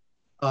hard,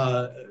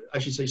 I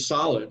should say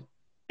solid.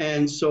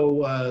 And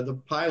so the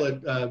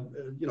pilot,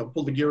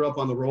 pulled the gear up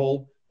on the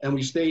roll, and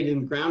we stayed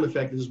in ground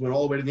effect. It just went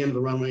all the way to the end of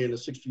the runway, and a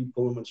 6-feet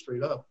pull went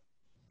straight up.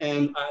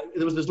 And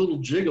there was this little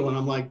jiggle, and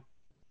I'm like,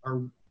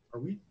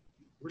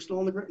 we're still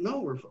on the ground? No,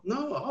 we're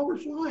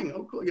flying.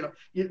 Oh, cool.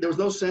 There was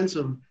no sense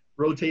of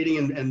rotating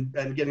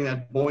and getting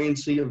that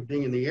buoyancy of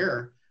being in the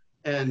air.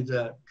 And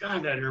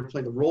God, that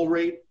airplane, the roll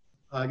rate,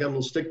 I got a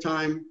little stick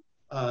time.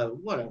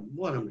 What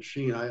a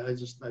machine. I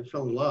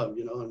fell in love,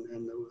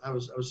 and I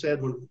was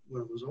sad when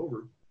it was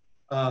over.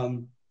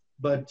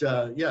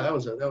 Yeah, that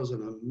was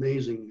an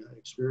amazing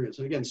experience.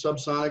 And again,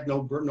 subsonic,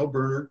 no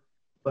burner,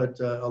 but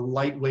a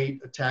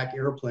lightweight attack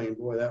airplane.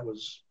 Boy, that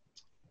was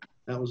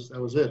it. That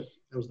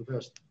was the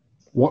best.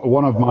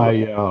 One of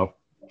my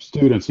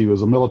students, he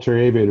was a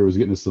military aviator, was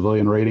getting his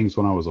civilian ratings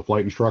when I was a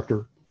flight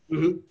instructor.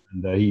 Mm-hmm.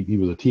 And he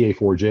was a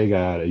TA4J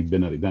guy. He'd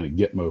done at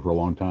Gitmo for a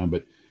long time,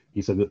 but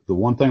he said that the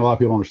one thing a lot of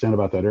people don't understand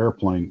about that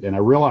airplane, and I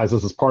realize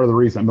this is part of the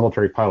reason that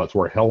military pilots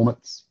wear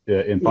helmets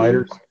in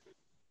fighters.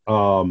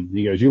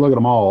 He goes, you look at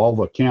them all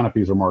the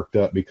canopies are marked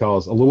up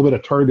because a little bit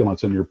of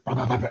turbulence and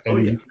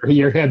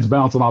your head's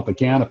bouncing off the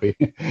canopy.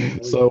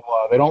 So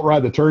they don't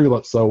ride the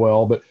turbulence so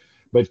well. But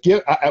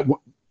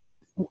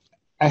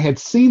I had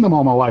seen them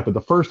all my life, but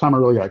the first time I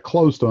really got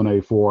close to an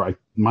A4, I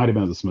might have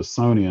been at the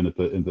Smithsonian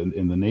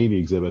in the Navy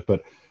exhibit.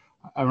 But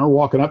I remember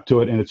walking up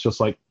to it, and it's just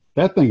like,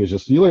 that thing is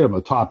just, you look at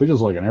the top, it's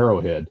just like an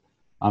arrowhead.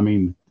 I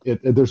mean,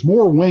 there's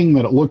more wing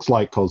than it looks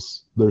like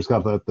because there's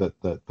got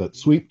that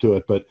sweep to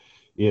it, but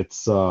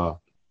it's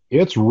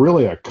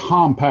really a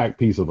compact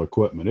piece of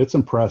equipment. It's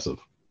impressive.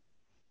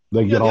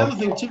 The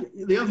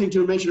other thing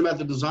to mention about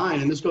the design,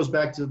 and this goes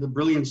back to the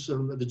brilliance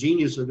of the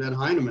genius of Ed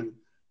Heinemann,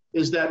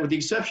 is that with the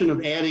exception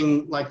of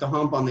adding like the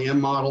hump on the M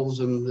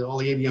models and all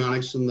the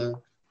avionics and the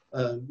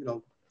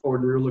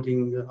forward and rear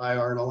looking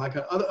IR and all that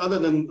kind of, other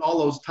than all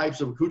those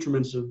types of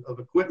accoutrements of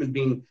equipment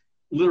being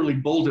literally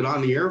bolted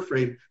on the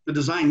airframe, the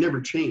design never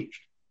changed.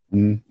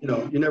 You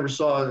never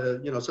saw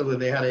something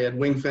they had to add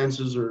wing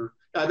fences or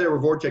there were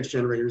vortex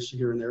generators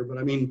here and there, but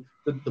I mean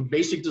the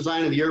basic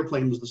design of the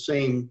airplane was the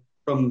same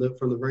from the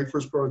very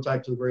first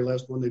prototype to the very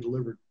last one they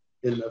delivered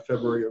in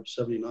February of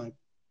 '79.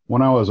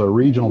 When I was a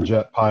regional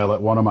jet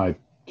pilot, one of my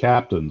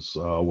captains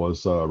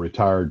was a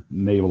retired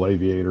naval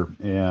aviator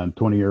and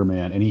 20-year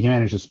man, and he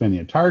managed to spend the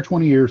entire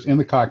 20 years in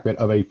the cockpit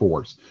of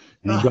A4s.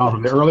 And he's gone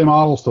from the early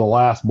models to the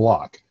last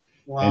block.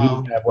 Wow.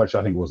 And he had what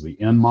I think was the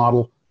N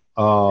model.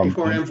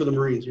 A4M for the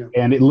Marines, yeah.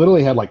 And it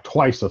literally had like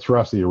twice the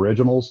thrust of the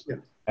originals. Yeah.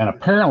 And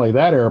apparently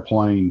that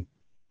airplane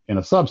in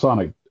a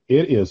subsonic,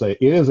 it is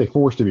a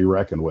force to be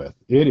reckoned with.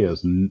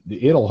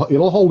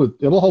 It'll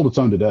hold its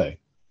own today.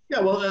 Yeah,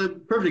 well, a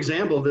perfect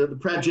example, the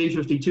Pratt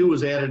J52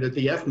 was added at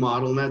the F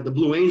model, and the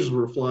Blue Angels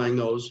were flying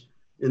those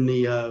in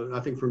the, I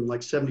think from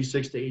like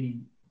 76 to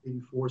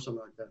 84,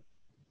 something like that.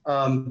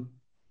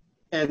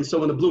 And so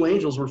when the Blue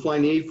Angels were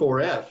flying the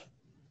A4F,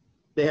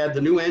 they had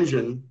the new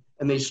engine,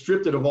 and they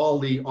stripped it of all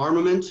the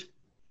armament,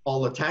 all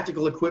the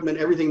tactical equipment,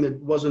 everything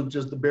that wasn't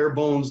just the bare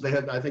bones.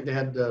 I think they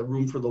had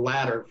room for the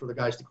ladder for the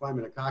guys to climb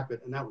in a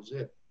cockpit, and that was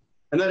it.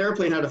 And that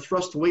airplane had a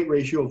thrust to weight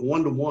ratio of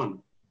 1-to-1.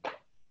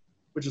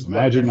 Which is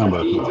magic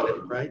number, today,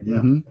 right?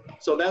 Mm-hmm. Yeah.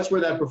 So that's where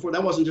that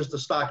wasn't just a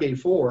stock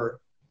A4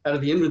 out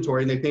of the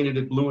inventory, and they painted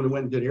it blue and it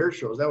went and did air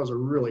shows. That was a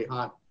really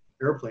hot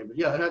airplane, but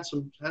yeah, it had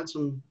some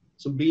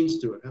beans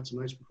to it. Had some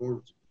nice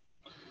performance.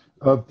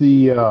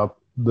 The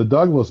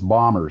Douglas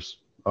bombers,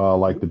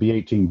 like the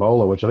B-18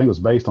 Bola, which I think was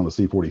based on the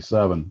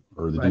C-47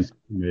 or the right. DC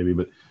maybe,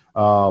 but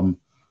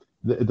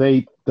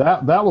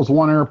that was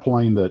one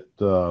airplane that,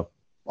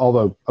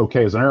 although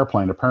okay as an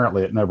airplane,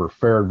 apparently it never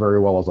fared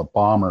very well as a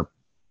bomber.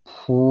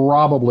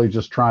 Probably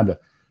just trying to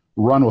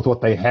run with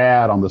what they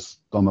had on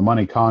the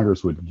money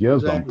Congress would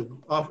give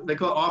them. They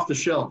call it off the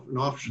shelf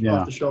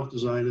the shelf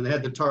design, and they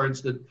had the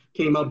turrets that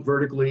came up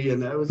vertically,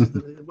 and that was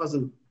it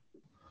wasn't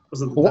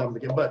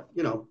but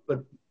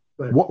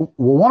well,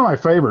 one of my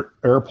favorite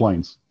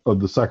airplanes of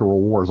the Second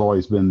World War has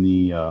always been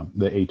the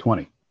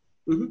A-20.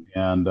 Mm-hmm.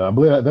 And I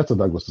believe that's a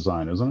Douglas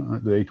design, isn't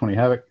it? The A-20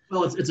 Havoc.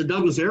 Well, it's a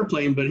Douglas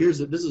airplane, but this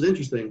is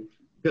interesting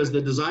because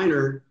the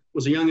designer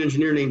was a young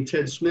engineer named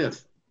Ted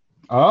Smith.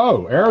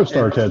 Oh,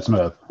 Aerostar Ted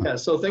Smith. Yeah,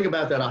 so think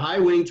about that. A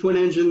high-wing,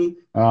 twin-engine,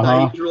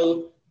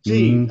 dihedral,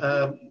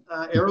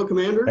 Aero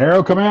Commander?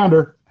 Aero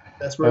Commander.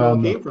 That's where it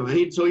all came from. And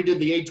he did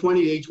the A-20,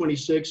 the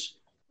A-26,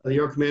 the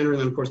Aero Commander,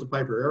 and then, of course, the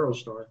Piper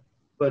Aerostar.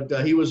 But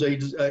he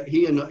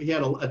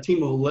had a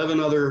team of 11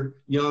 other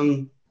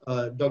young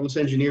Douglas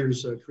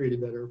engineers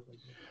created that airplane.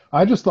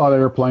 I just thought that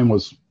airplane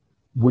was,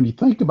 when you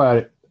think about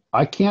it,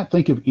 I can't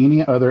think of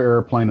any other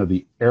airplane of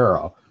the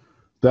era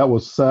that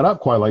was set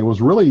up quite like it.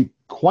 Was really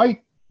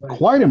quite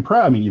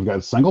impressive. I mean, you've got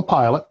a single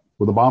pilot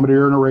with a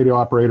bombardier and a radio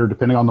operator,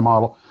 depending on the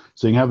model.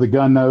 So you can have the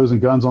gun nose and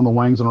guns on the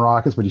wings and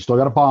rockets, but you still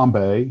got a bomb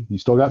bay. You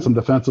still got some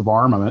defensive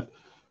armament.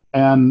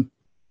 And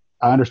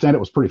I understand it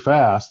was pretty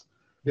fast.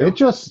 It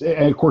just,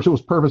 and of course it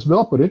was purpose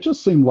built, but it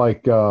just seemed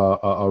like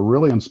a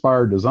really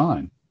inspired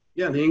design.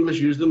 Yeah, the English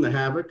used them, the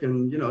Havoc,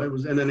 and it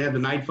was, and then they had the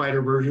night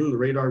fighter version, the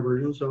radar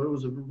version. So it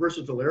was a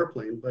versatile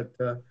airplane. But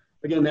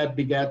again, that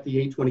begat the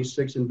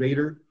A-26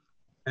 Invader,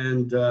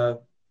 and the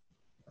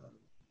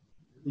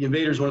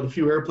Invader is one of the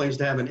few airplanes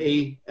to have an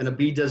A and a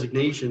B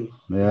designation,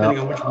 depending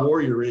on which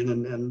war you're in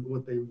and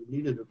what they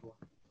needed it for.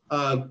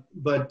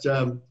 Let's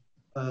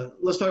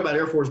talk about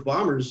Air Force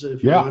bombers,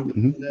 if you want.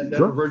 That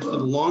Sure. reverts to the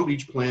Long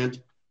Beach plant.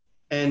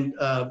 And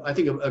I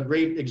think a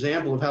great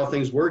example of how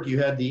things work, you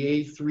had the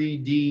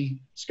A-3D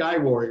Sky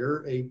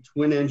Warrior, a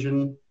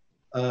twin-engine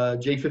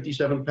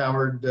J-57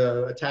 powered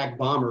attack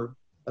bomber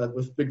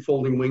with big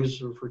folding wings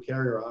for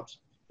carrier ops.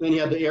 Then you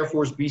had the Air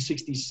Force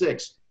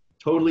B-66,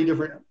 totally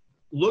different,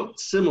 looked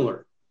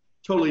similar,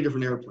 totally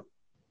different airplane.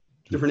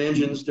 Different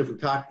engines,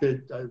 different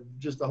cockpit,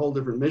 just a whole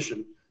different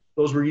mission.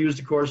 Those were used,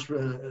 of course, for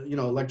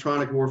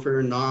electronic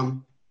warfare,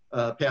 NOM,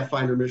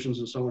 Pathfinder missions,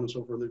 and so on and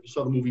so forth. You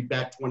saw the movie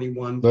Bat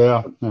 21.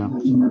 Yeah.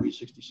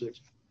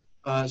 RB-66.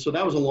 So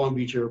that was a Long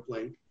Beach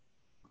airplane.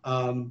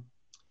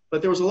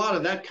 But there was a lot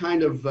of that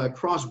kind of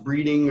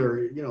cross-breeding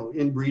or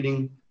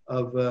inbreeding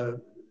of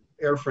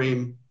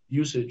airframe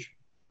usage.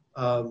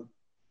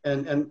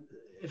 And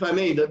if I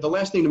may, the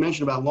last thing to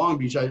mention about Long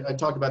Beach, I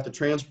talked about the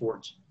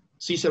transports.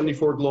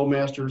 C-74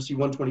 Glowmaster,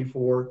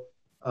 C-124,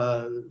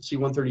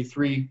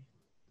 C-133.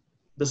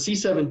 The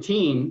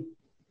C-17,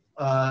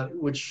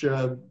 which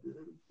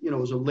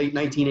was a late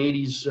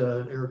 1980s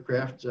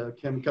aircraft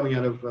coming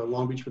out of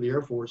Long Beach for the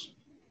Air Force.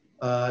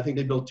 I think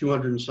they built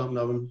 200 and something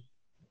of them.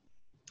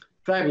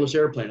 Fabulous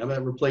airplane. I mean,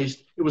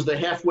 it was the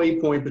halfway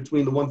point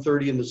between the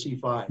 130 and the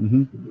C-5.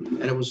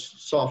 And it was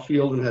soft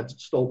field and had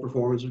stall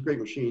performance. It was a great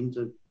machine.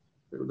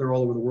 They're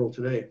all over the world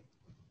today.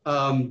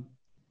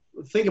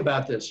 Think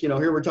about this.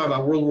 Here we're talking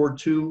about World War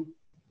II.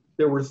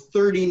 There were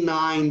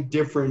 39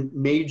 different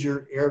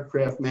major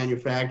aircraft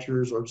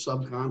manufacturers or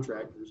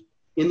subcontractors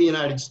in the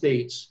United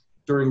States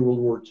during World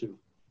War II.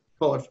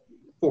 Call it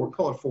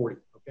 40,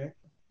 okay?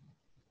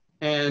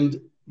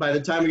 And by the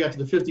time we got to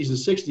the 50s and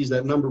 60s,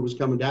 that number was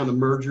coming down. The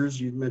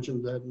mergers, you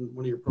mentioned that in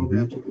one of your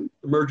programs,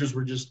 the mergers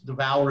were just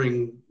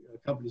devouring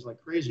companies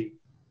like crazy.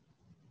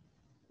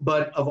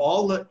 But of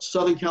all the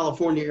Southern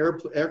California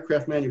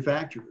aircraft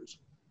manufacturers,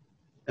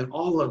 and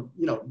all the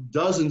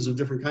dozens of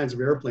different kinds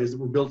of airplanes that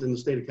were built in the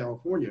state of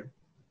California,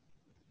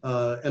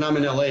 and I'm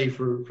in LA if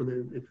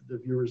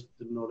the viewers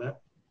didn't know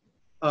that.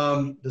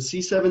 The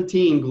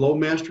C-17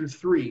 Glowmaster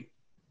 3,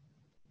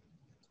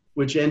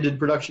 which ended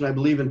production, I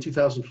believe, in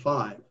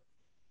 2005.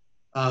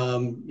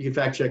 You can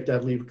fact check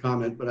that, leave a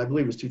comment, but I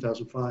believe it was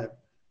 2005,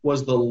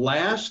 was the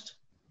last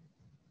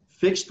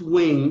fixed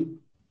wing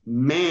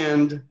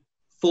manned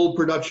full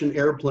production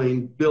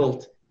airplane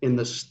built in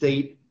the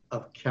state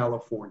of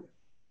California.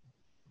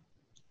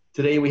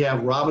 Today we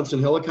have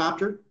Robinson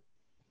helicopter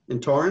in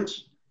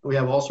Torrance. We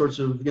have all sorts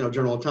of,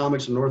 General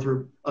Atomics and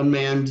Northrop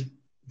unmanned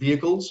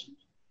vehicles.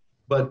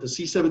 But the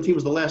C-17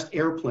 was the last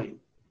airplane,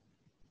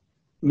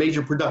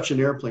 major production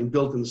airplane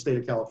built in the state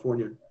of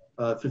California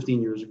 15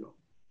 years ago.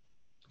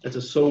 That's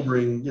a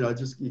sobering,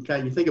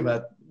 you think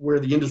about where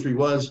the industry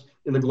was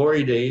in the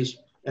glory days.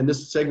 And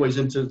this segues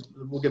into,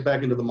 we'll get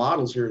back into the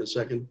models here in a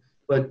second.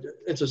 But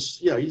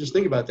it's you just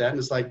think about that and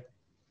it's like,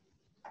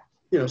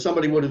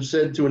 somebody would have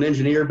said to an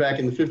engineer back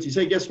in the 50s,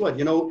 hey, guess what?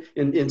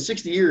 In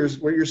 60 years,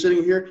 where you're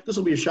sitting here, this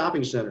will be a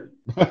shopping center.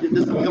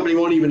 This company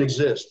won't even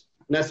exist.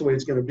 And that's the way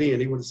it's going to be.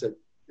 And he would have said,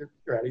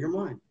 you're out of your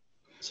mind.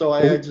 So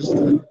I just,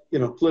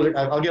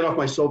 I'll get off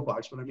my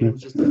soapbox. But I mean, it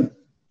was just,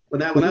 when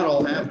that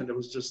all happened, it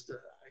was just,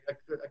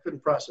 I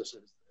couldn't process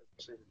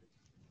it.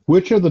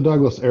 Which of the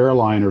Douglas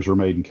airliners are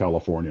made in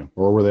California?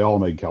 Or were they all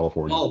made in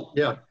California? Oh,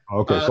 yeah.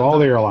 Okay, so all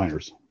the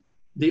airliners.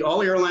 All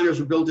the airliners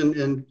were built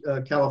in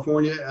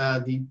California.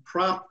 The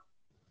prop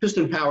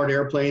piston-powered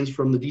airplanes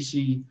from the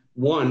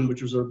DC-1,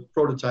 which was a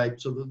prototype,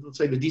 so let's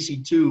say the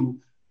DC-2 to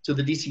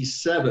the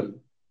DC-7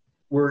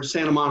 were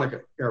Santa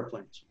Monica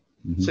airplanes.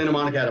 Santa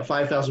Monica had a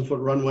 5,000-foot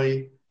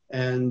runway,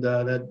 and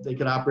that they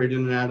could operate in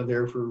and out of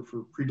there for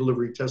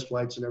pre-delivery test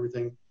flights and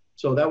everything.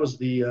 So that was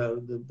the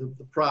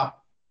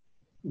prop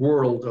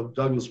world of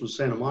Douglas was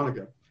Santa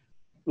Monica.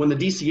 When the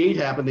DC-8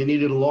 happened, they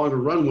needed a longer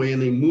runway,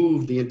 and they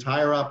moved the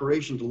entire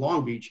operation to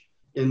Long Beach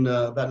in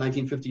about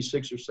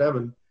 1956 or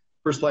 7.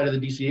 First flight of the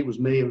DC-8 was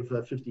May of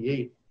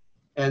 58.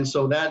 And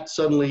so that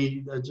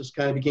suddenly just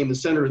kind of became the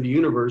center of the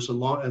universe, and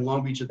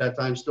Long Beach at that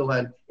time still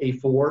had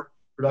A4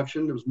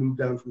 production. It was moved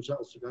down from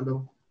El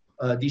Segundo.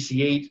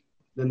 DC-8,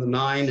 then the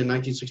 9 in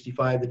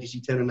 1965, the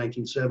DC-10 in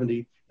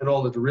 1970, and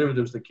all the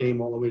derivatives that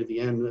came all the way to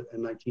the end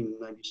in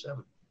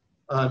 1997.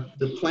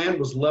 The plant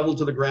was leveled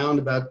to the ground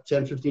about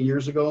 10, 15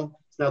 years ago.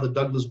 It's now the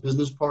Douglas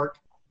Business Park.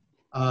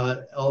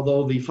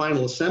 Although the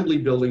final assembly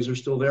buildings are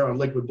still there on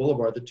Lakewood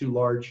Boulevard, the two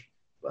large,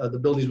 the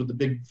buildings with the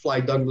big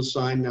Fly Douglas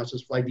sign, now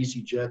says Fly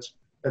DC Jets.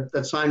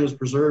 That sign was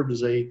preserved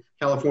as a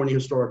California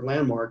historic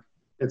landmark.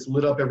 It's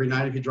lit up every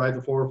night if you drive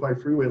the 405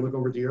 freeway, look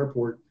over at the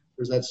airport,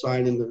 there's that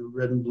sign in the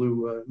red and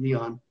blue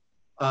neon.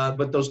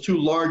 But those two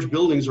large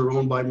buildings are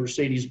owned by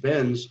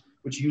Mercedes-Benz,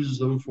 which uses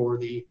them for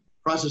the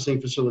processing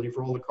facility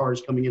for all the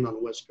cars coming in on the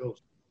West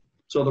Coast.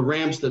 So the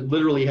ramps that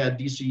literally had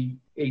DC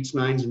 8s,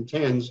 9s, and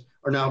 10s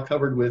are now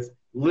covered with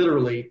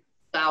literally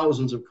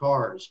thousands of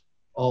cars,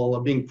 all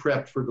being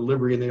prepped for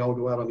delivery, and they all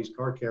go out on these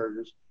car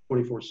carriers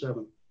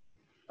 24/7.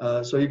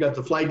 So you've got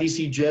the Fly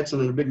DC jets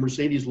and then a big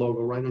Mercedes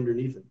logo right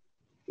underneath it.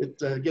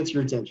 It gets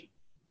your attention.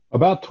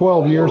 About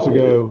 12 years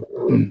ago,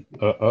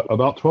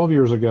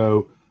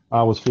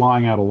 I was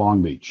flying out of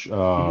Long Beach.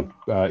 Even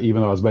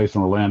though I was based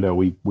in Orlando,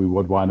 we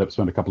would wind up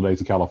spending a couple of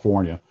days in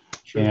California.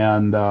 Sure.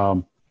 And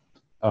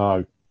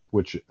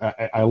which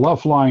I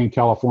love flying in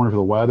California for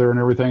the weather and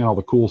everything and all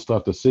the cool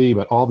stuff to see,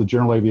 but all the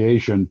general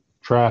aviation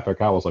traffic,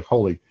 I was like,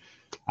 holy,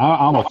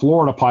 I'm a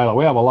Florida pilot.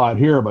 We have a lot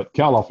here, but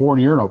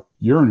California,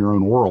 you're in your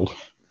own world.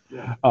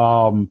 Yeah.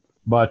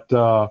 But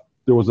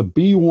there was a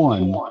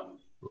B-1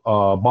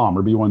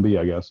 bomber, B-1B,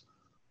 I guess,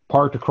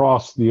 parked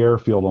across the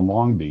airfield in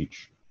Long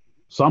Beach.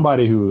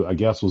 Somebody who I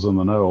guess was in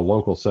the know, a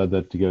local, said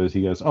that he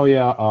goes, oh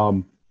yeah,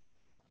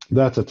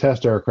 that's a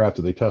test aircraft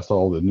that they test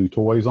all the new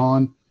toys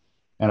on.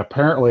 And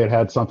apparently it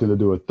had something to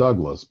do with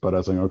Douglas, but I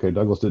was thinking, okay,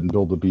 Douglas didn't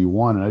build the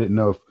B-1, and I didn't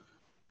know if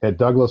had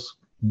Douglas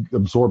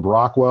absorbed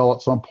Rockwell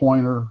at some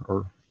point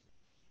or.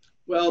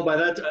 Well, by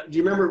that, do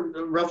you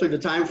remember roughly the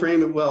time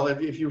frame? Well,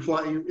 if you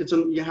fly,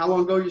 how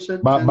long ago you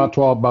said? About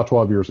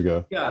 12 years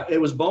ago. Yeah,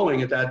 it was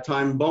Boeing at that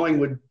time. Boeing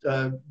would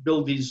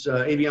build these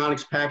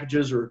avionics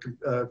packages or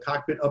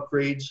cockpit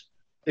upgrades.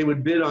 They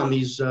would bid on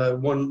these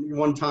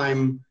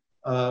one-time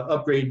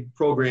upgrade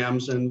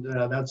programs, and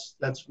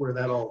that's where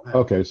that all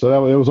happened. Okay,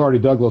 so it was already,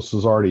 Douglas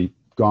was already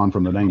gone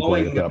from the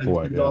nameplate at that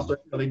point. Yeah. Also,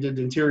 they did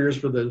interiors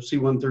for the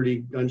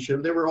C-130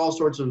 gunship. There were all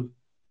sorts of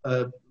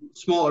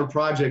smaller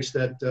projects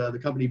that the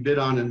company bid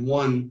on and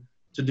won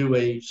to do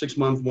a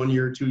 6-month,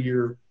 1-year,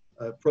 2-year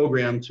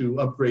program to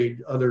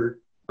upgrade other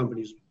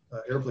companies'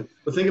 airplanes.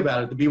 But think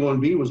about it, the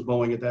B-1B was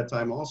Boeing at that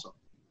time also.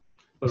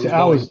 See,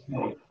 I was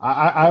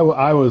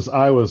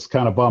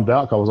kind of bummed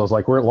out because I was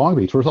like, we're at Long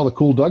Beach. Where's all the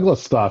cool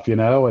Douglas stuff,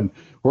 and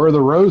where are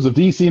the rows of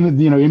DC and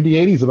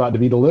MD-80s about to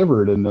be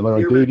delivered? And they're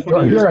like, dude,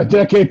 you're a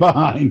decade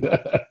behind.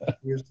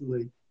 Years too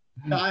late.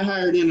 I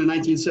hired in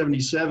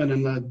 1977,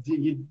 and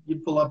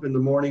you'd pull up in the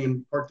morning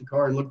and park the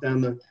car and look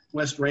down the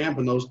west ramp,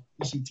 and those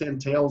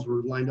DC-10 tails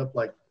were lined up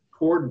like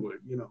cordwood,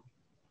 and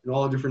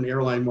all the different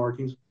airline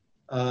markings.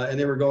 And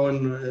they were going,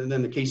 and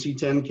then the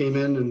KC-10 came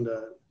in, and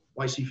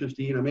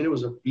YC-15. I mean, it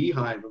was a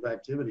beehive of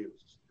activity. It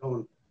was just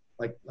going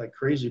like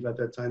crazy about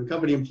that time. The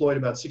company employed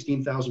about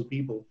 16,000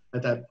 people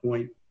at that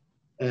point.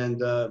 And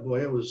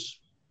boy, it was,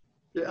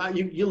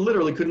 you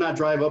literally could not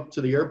drive up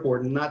to the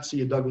airport and not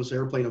see a Douglas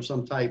airplane of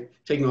some type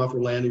taking off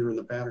or landing or in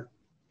the pattern.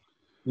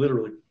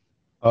 Literally.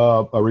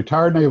 A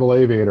retired naval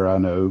aviator I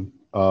know,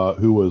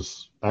 who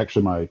was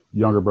actually my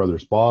younger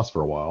brother's boss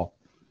for a while,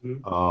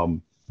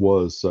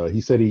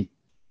 he said he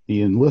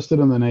enlisted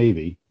in the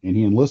Navy, and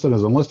he enlisted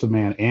as an enlisted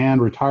man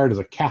and retired as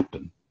a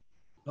captain.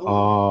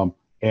 And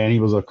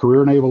he was a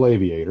career naval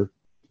aviator.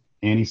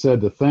 And he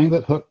said the thing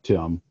that hooked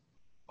him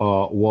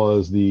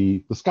was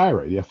the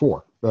Skyray, the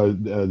F4,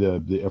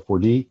 the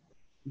F4D.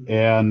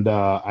 And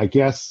I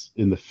guess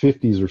in the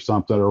 50s or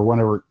something, or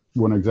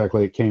when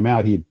exactly it came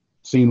out, he'd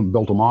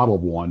built a model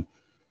of one.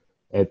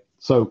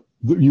 So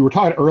you were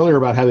talking earlier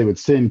about how they would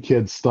send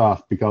kids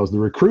stuff because the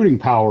recruiting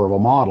power of a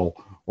model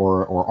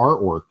or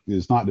artwork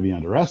is not to be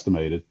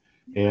underestimated.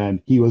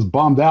 And he was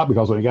bummed out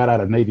because when he got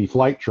out of Navy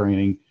flight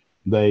training,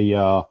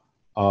 the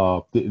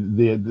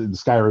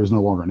Skyray was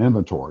no longer in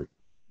inventory,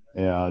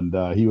 and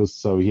he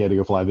had to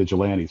go fly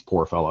Vigilantes,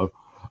 poor fellow.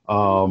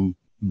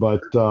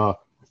 But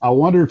I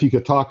wonder if you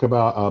could talk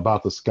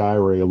about the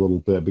Skyray a little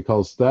bit,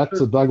 because that's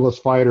a Douglas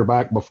fighter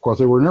back. Of course,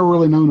 they were never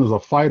really known as a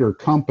fighter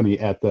company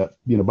at that,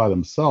 by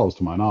themselves,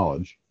 to my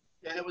knowledge.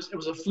 Yeah, it was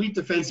a fleet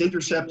defense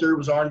interceptor. It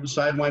was armed with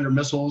Sidewinder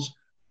missiles.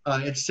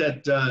 It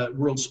set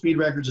world speed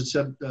records. It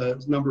set a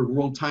number of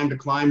world time to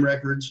climb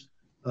records.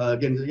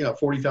 Again,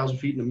 40,000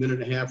 feet in a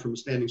minute and a half from a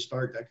standing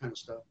start, that kind of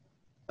stuff.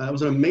 It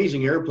was an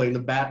amazing airplane, the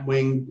bat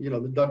wing,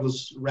 the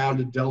Douglas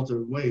rounded delta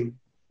wing.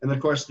 And then,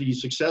 of course, the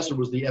successor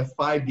was the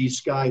F-5D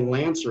Sky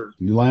Lancer.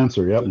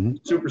 Lancer, yep.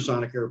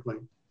 Supersonic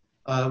airplane.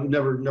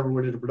 Never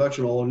went into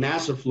production, although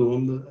NASA flew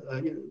them.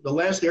 The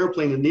last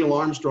airplane that Neil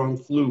Armstrong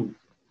flew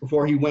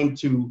before he went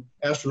to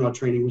astronaut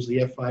training was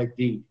the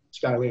F-5D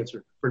Sky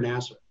Lancer for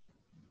NASA.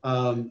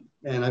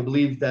 And I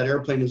believe that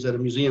airplane is at a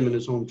museum in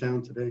his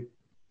hometown today.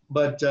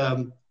 But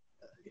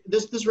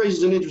this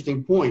raises an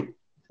interesting point.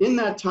 In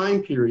that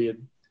time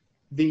period,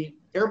 the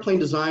airplane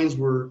designs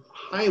were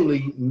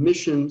highly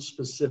mission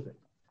specific.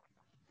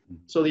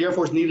 So the Air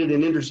Force needed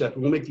an interceptor.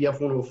 We'll make the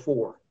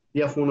F-104,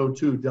 the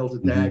F-102 Delta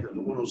Dagger, the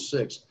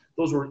 106.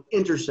 Those were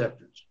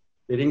interceptors.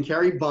 They didn't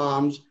carry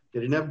bombs.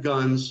 They didn't have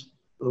guns.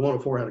 The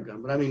 104 had a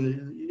gun. But I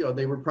mean,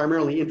 they were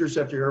primarily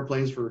interceptor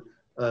airplanes for,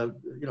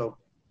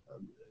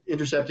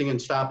 intercepting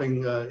and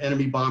stopping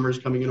enemy bombers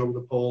coming in over the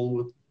pole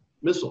with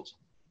missiles.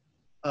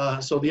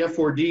 So the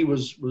F-4D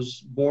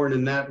was born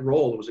in that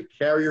role. It was a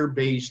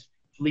carrier-based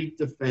fleet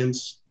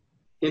defense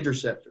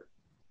interceptor.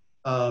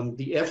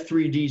 The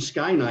F-3D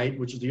Sky Knight,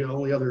 which is the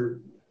only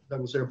other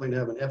Douglas airplane to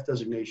have an F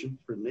designation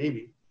for the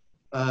Navy,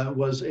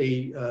 was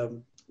a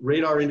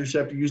radar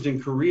interceptor used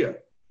in Korea.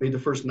 Made the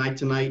first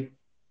night-to-night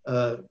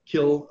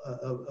kill,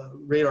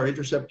 radar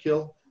intercept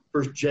kill,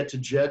 first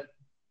jet-to-jet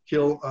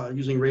kill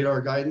using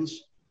radar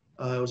guidance.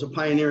 It was a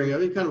pioneering, I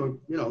mean, kind of a,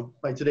 you know,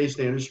 by today's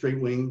standards, straight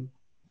wing,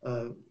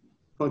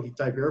 clunky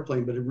type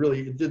airplane, but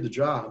it did the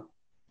job.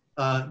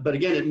 But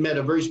again, it met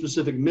a very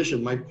specific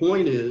mission. My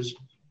point is,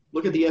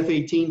 look at the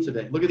F-18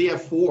 today. Look at the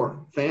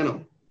F-4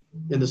 Phantom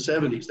in the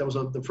 70s. That was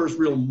the first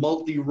real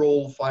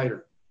multi-role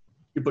fighter.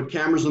 You put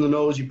cameras on the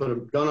nose, you put a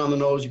gun on the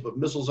nose, you put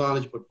missiles on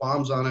it, you put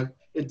bombs on it.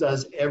 It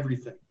does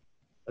everything.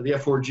 The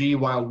F-4G,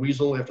 Wild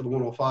Weasel, after the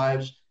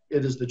 105s,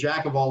 it is the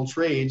jack of all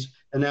trades.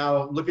 And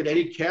now look at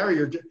any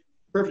carrier.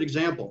 Perfect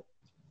example.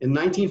 In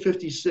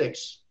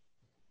 1956,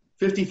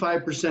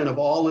 55% of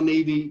all the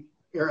Navy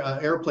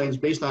airplanes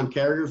based on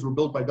carriers were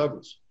built by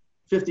Douglas.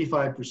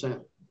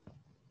 55%.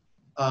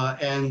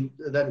 And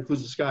that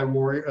includes the Sky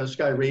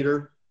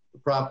Raider, the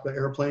prop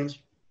airplanes.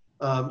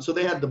 So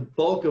they had the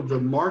bulk of the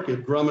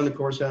market. Grumman, of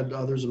course, had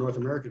others in North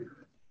America,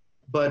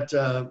 but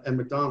and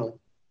McDonnell.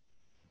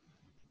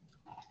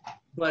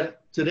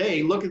 But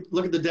today, look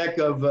at the deck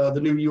of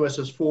the new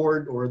USS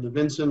Ford or the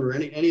Vincent or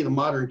any of the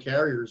modern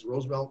carriers,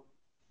 Roosevelt.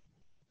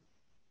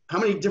 How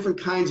many different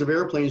kinds of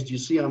airplanes do you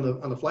see on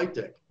the flight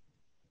deck?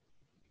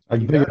 I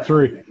can think of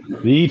three: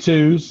 the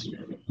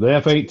E-2s, the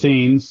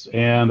F-18s,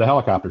 and the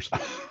helicopters.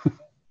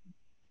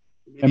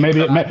 And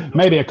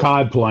maybe a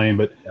COD plane,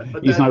 but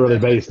he's not really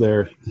based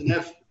there. An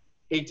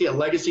F-18, a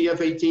legacy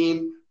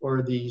F-18,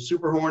 or the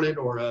Super Hornet,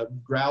 or a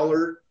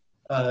Growler,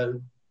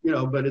 you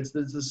know. But it's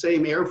the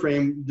same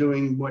airframe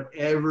doing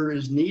whatever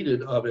is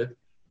needed of it,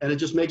 and it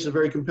just makes a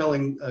very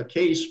compelling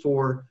case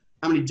for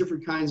how many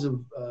different kinds of.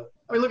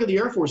 I mean, look at the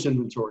Air Force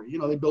inventory. You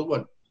know, they built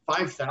what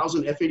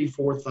 5,000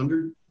 F-84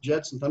 Thunder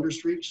jets and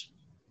Thunderstreaks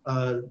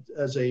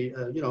as a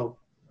you know,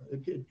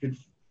 it could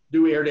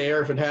do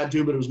air-to-air if it had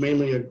to, but it was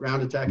mainly a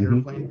ground attack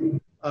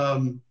airplane.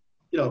 You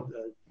know,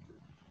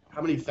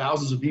 how many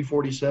thousands of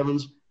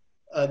B-47s?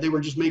 They were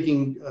just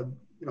making,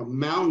 you know,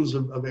 mountains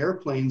of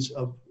airplanes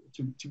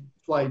to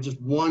fly just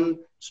one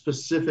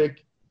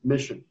specific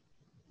mission.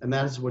 And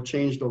that is what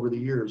changed over the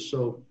years.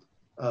 So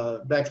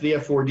back to the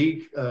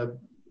F-4D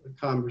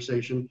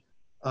conversation,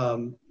 you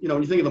know,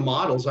 when you think of the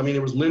models, I mean,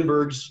 it was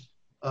Lindbergh's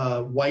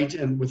white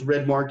and with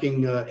red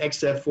marking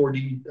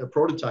XF-4D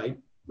prototype,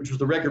 which was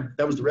the record.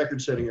 That was the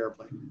record-setting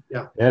airplane.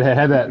 Yeah. It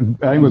had that. I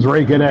think it was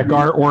Ray Gedeck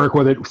artwork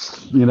with it.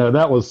 You know,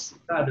 that was.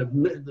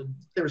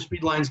 There were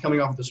speed lines coming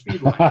off the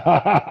speed line.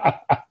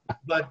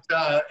 But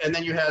and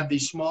then you had the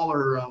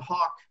smaller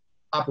Hawk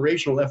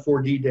operational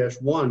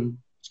F-4D-1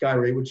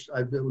 Skyray, which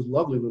it was a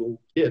lovely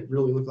little kit.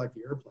 Really looked like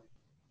the airplane.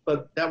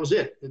 But that was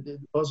it. It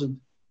wasn't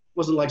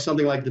like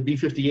something like the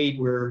B-58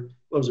 where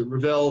what was it?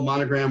 Revell,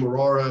 Monogram,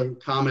 Aurora,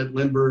 Comet,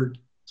 Lindbergh,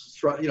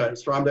 you know,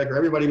 Strombecker.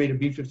 Everybody made a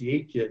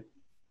B-58 kit.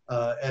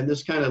 And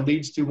this kind of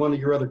leads to one of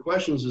your other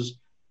questions: is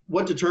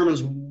what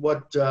determines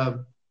what?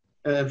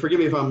 And forgive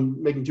me if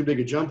I'm making too big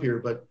a jump here,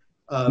 but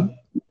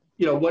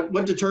you know,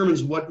 what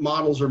determines what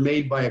models are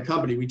made by a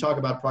company? We talk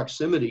about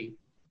proximity,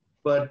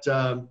 but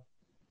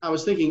I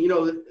was thinking, you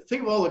know,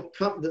 think of all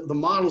the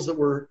models that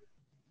were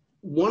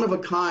one of a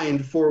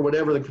kind for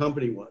whatever the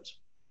company was.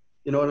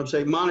 You know what I'm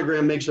saying?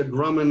 Monogram makes a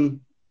Grumman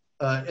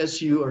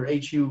SU or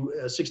HU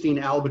 16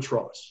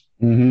 Albatross,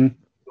 the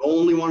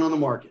only one on the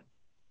market.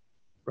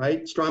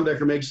 Right?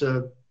 Strombecker makes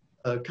a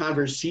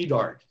Converse Sea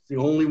Dart, the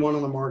only one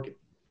on the market.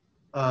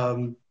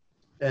 And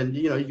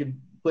you know, you could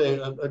play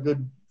a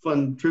good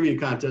fun trivia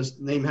contest,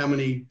 name how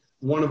many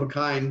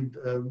one-of-a-kind,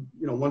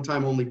 you know,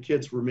 one-time only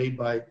kits were made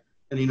by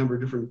any number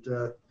of different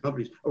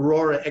companies.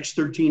 Aurora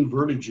X-13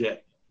 Vertijet.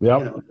 Yep.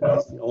 You know,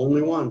 that's the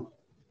only one.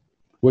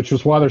 Which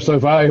is why they're so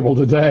valuable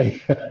today.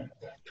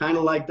 Kind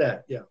of like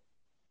that, yeah.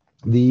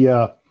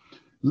 The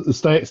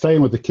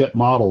staying with the kit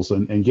models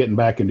and getting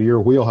back into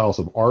your wheelhouse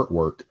of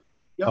artwork.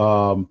 Yep.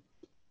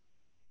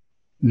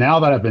 Now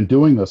that I've been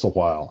doing this a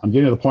while, I'm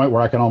getting to the point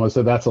where I can almost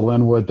say that's a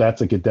Linwood,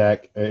 that's a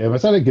Gedeck. Am I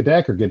saying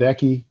Gedeck or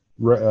Gedecki?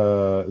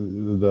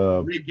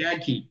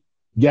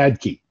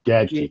 Gadke.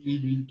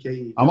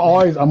 I'm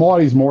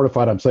always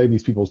mortified I'm saying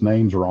these people's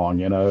names wrong,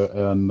 you know,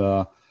 and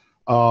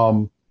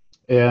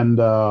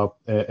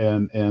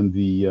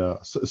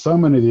so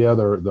many of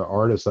the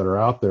artists that are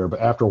out there, but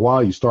after a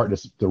while you start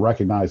to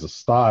recognize a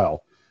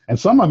style, and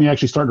some of them you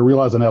actually start to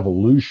realize an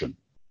evolution.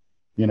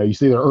 You know, you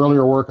see their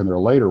earlier work and their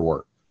later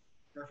work.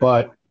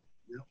 But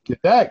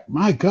Gedeck,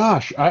 my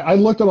gosh, I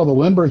looked at all the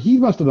Lindbergh. He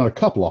must have done a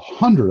couple of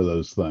hundred of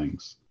those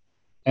things.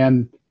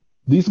 And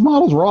these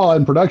models were all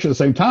in production at the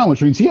same time,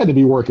 which means he had to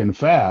be working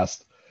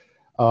fast.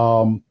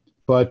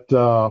 But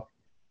the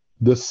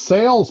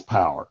sales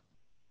power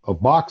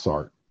of box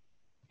art,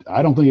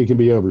 I don't think it can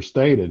be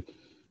overstated.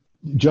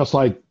 Just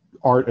like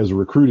art as a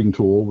recruiting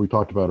tool we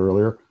talked about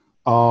earlier.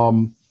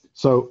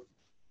 So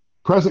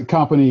present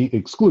company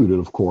excluded,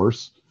 of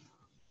course.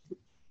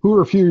 Who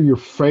are a few of your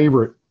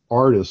favorite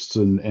artists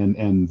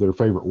and their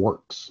favorite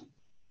works?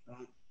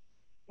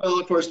 Well,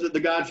 of course, the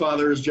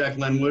godfather is Jack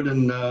Lenwood,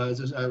 and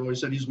as I always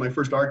said, he's my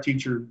first art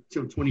teacher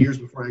 20 years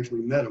before I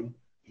actually met him.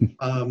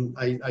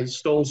 I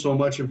stole so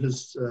much of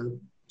his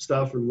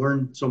stuff and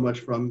learned so much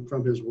from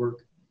his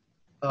work.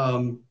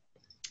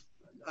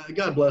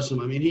 God bless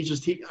him. I mean,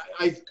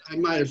 I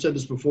might have said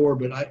this before,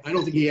 but I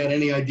don't think he had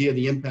any idea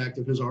the impact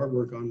of his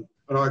artwork on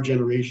our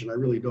generation. I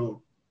really don't.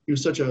 He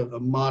was such a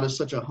modest,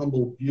 such a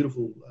humble,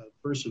 beautiful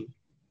person.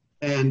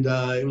 And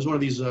it was one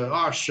of these,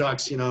 oh,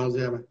 shucks, you know.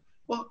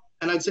 Well,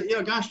 and I'd say,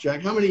 yeah, gosh,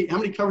 Jack, how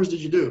many covers did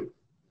you do?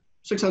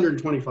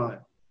 625.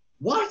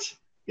 What?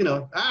 You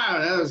know,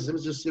 it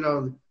was just, you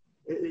know,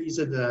 he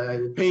said,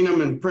 paint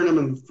them and print them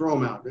and throw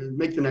them out.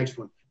 Make the next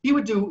one. He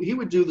would do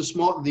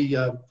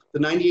the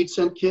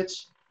 98-cent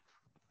kits.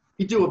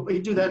 He'd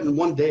do that in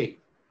one day.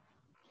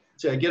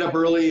 So I get up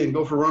early and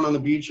go for a run on the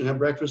beach and have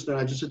breakfast. And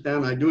I just sit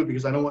down and I do it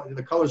because I don't want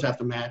the colors have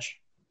to match,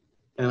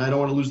 and I don't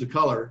want to lose the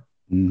color.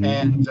 Mm-hmm.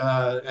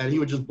 And he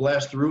would just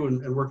blast through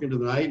and work into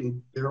the night,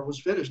 and there it was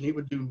finished. And he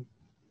would do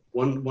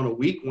one a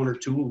week, one or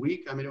two a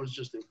week. I mean, it was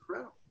just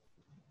incredible.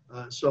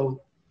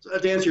 So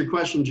to answer your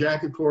question,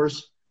 Jack, of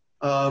course,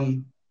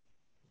 you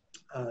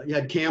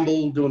had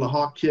Campbell doing the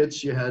Hawk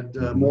kits. You had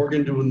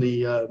Morgan doing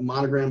the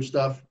monogram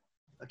stuff.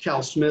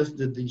 Cal Smith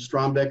did the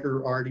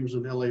Strombecker art. He was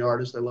an LA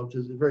artist. I loved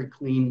his very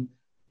clean,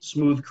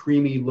 smooth,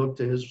 creamy look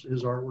to his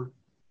artwork.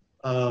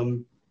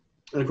 And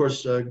of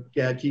course,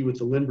 Gad Key with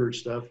the Lindbergh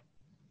stuff.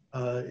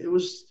 It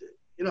was,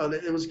 you know,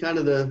 it was kind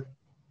of the,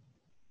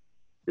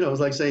 you know, it was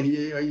like saying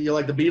you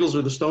like the Beatles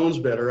or the Stones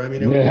better. I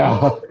mean,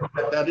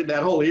 that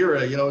whole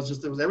era, you know,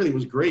 everything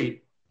was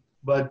great.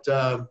 But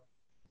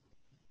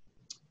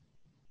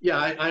yeah,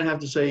 I'd have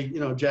to say, you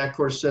know, Jack, of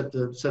course, set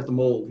the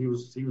mold. He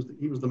was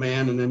the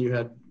man, and then you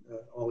had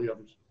all the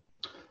others.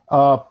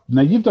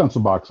 Now you've done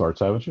some box arts,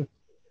 haven't you?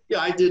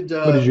 Yeah, I did.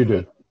 What did you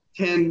do?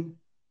 10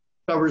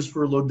 covers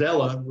for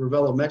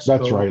Ravello, Mexico.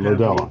 That's right,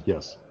 Lodella.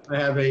 Yes. I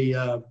have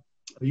a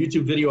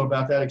YouTube video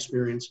about that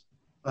experience,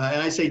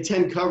 and I say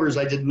 10 covers.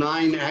 I did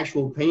 9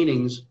 actual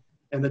paintings,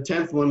 and the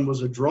 10th one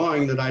was a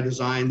drawing that I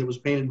designed that was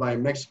painted by a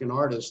Mexican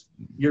artist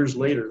years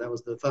later. That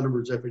was the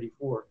Thunderbirds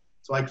F-84.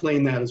 So I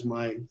claim that as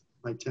my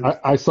 10th.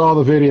 I saw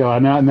the video,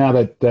 and now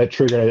that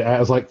triggered. I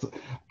was like,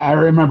 I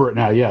remember it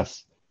now.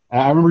 Yes.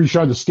 I remember you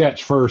showed the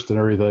sketch first and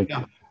everything.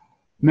 Yeah.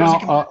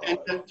 Now,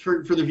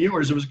 for the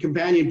viewers, it was a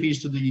companion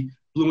piece to the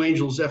Blue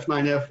Angels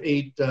F9,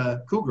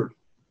 F8 Cougar.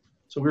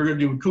 So we were going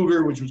to do a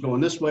Cougar, which was going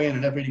this way, and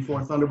an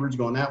F-84 Thunderbirds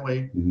going that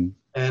way. Mm-hmm.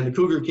 And the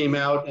Cougar came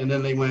out, and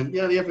then they went,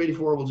 yeah, the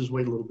F-84 will just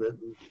wait a little bit.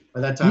 And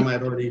by that time, I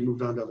had already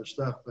moved on to other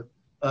stuff. But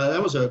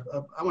that was I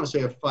want to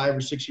say a 5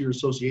 or 6 year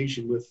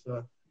association with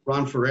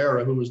Ron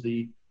Ferreira, who was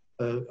the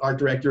art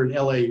director and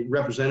LA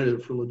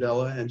representative for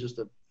Lodella, and just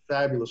a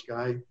fabulous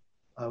guy.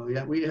 We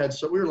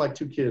were like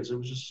 2 kids. It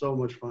was just so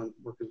much fun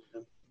working with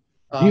him.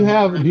 Do you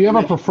have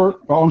a preferred?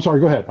 Oh, I'm sorry.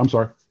 Go ahead. I'm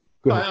sorry.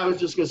 Go ahead. I was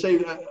just going to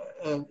say,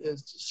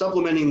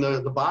 supplementing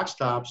the box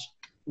tops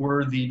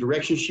were the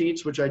direction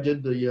sheets, which I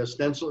did the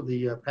stencil,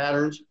 the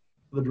patterns,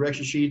 the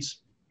direction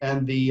sheets,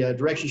 and the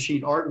direction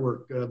sheet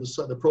artwork,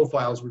 the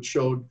profiles, which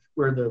showed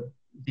where the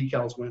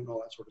decals went and all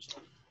that sort of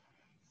stuff.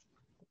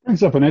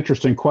 Brings up an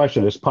interesting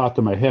question that's popped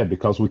in my head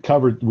because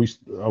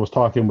I was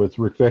talking with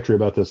Rick Vetri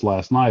about this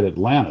last night at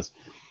Atlantis.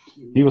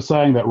 He was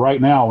saying that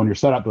right now, when you're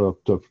set up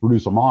to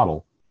produce a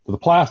model, for the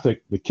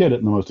plastic, the kit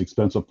isn't the most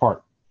expensive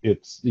part.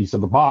 He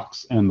said the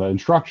box and the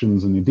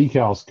instructions and the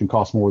decals can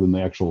cost more than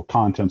the actual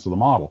contents of the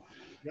model.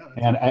 Yeah,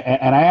 and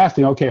I asked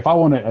him, okay, if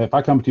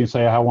I come to you and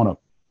say I want to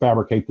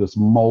fabricate this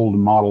mold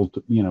and model,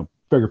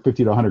 figure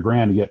 50 to 100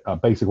 grand to get a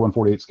basic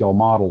 148 scale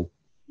model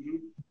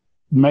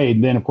made,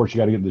 and then of course you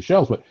got to get the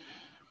shells. But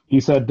he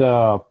said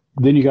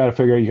then you got to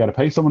figure you got to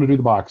pay someone to do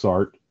the box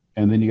art,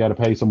 and then you got to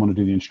pay someone to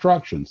do the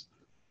instructions.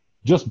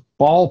 Just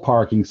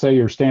ballparking, say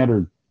your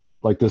standard,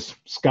 like this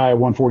Sky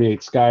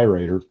 148 Sky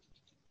Raider.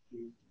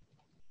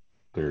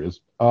 There it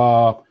is.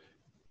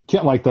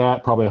 Kit like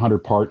that, probably 100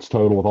 parts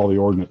total with all the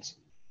ordnance.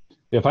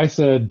 If I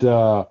said,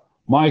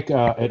 Mike,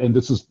 and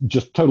this is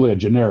just totally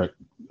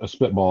a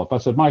spitball. If I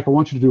said, Mike, I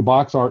want you to do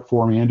box art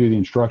for me and do the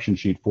instruction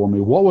sheet for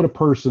me, what would a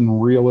person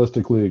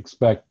realistically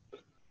expect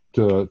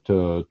to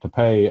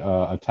pay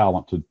a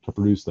talent to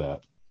produce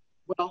that?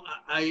 Well,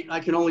 I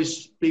can only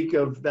speak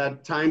of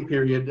that time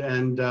period,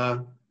 and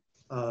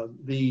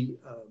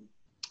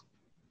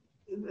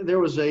there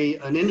was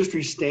an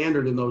industry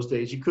standard in those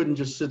days. You couldn't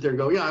just sit there and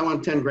go, yeah, I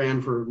want 10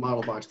 grand for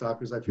model box top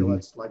because I feel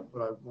that's like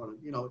what I wanted.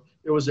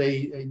 There was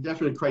a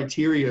definite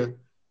criteria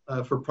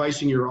for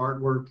pricing your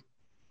artwork.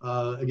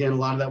 Again, a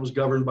lot of that was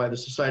governed by the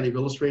Society of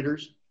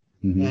Illustrators.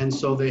 Mm-hmm. And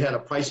so they had a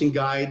pricing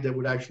guide that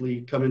would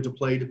actually come into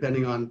play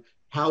depending on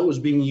how it was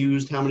being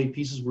used, how many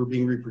pieces were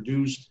being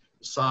reproduced,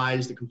 the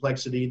size, the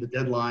complexity, the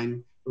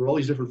deadline. There were all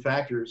these different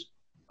factors.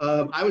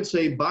 I would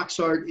say box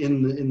art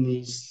in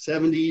the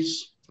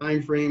 70s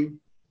time frame,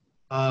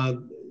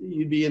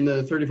 you'd be in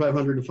the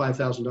 $3,500 to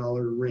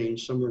 $5,000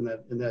 range, somewhere in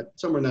that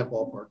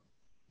ballpark.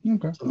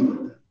 Okay. Something like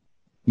that.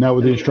 Now,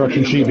 would the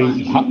instruction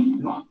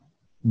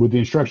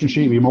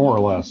sheet be more or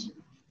less?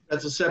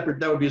 That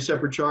would be a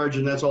separate charge,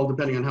 and that's all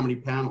depending on how many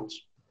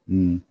panels.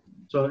 Mm.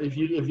 So if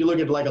you look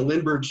at like a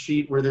Lindbergh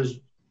sheet where there's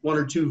one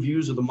or two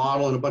views of the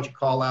model and a bunch of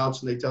call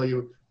outs, and they tell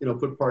you,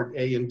 put part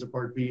A into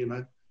part B,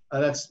 and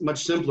that's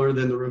much simpler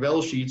than the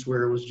Revell sheets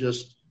where it was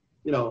just,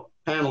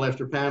 panel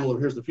after panel of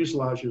here's the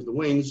fuselage, here's the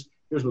wings,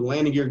 here's where the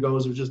landing gear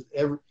goes. It was just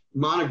every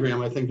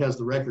Monogram, I think, has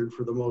the record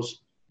for the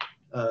most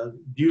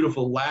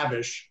beautiful,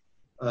 lavish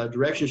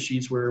direction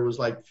sheets where it was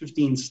like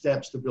 15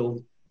 steps to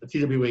build a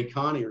TWA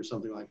Connie or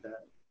something like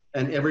that.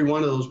 And every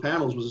one of those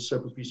panels was a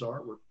separate piece of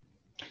artwork.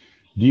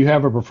 Do you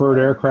have a preferred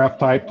aircraft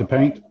type to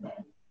paint?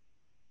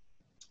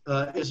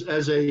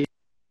 As a,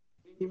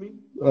 you mean?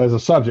 As a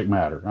subject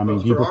matter. I mean,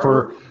 do you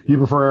prefer artwork?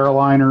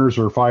 airliners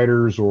or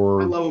fighters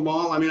or? I love them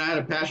all. I mean, I had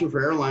a passion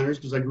for airliners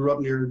because I grew up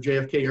near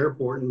JFK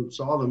Airport and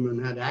saw them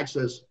and had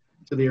access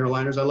to the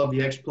airliners. I love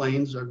the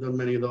X-planes. I've done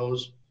many of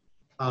those.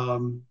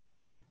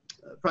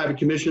 Private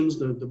commissions,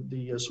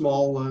 the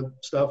small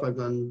stuff. I've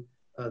done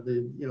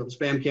the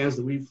spam cans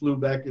that we flew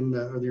back in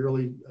the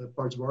early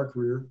parts of our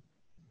career.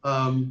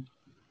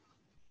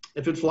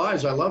 If it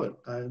flies, I love it.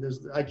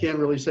 I can't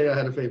really say I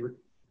had a favorite.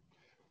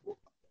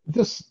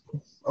 This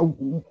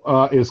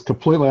is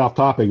completely off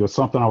topic. It was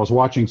something I was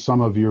watching some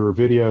of your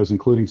videos,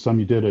 including some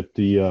you did at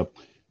the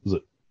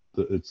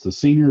it's the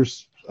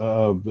seniors,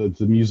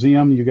 the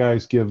museum you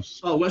guys give.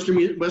 Oh, Western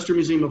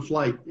Museum of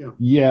Flight. Yeah.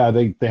 Yeah,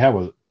 they have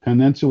a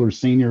Peninsula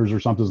Seniors or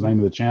something is the name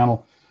of the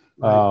channel.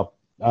 Right.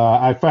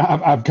 I've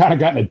kind of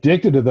gotten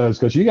addicted to those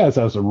because you guys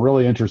have some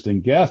really interesting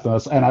guests,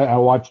 and I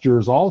watched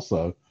yours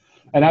also.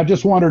 And I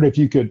just wondered if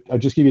you could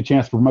just give you a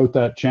chance to promote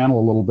that channel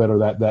a little bit, or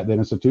that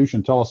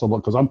institution. Tell us a little,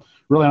 because I'm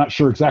really not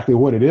sure exactly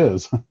what it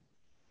is.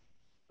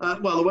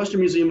 Well, the Western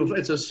Museum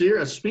it's a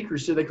speaker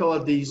series. They call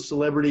it the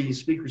Celebrity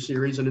Speaker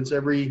Series, and it's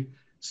every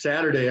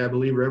Saturday, I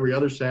believe, or every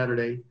other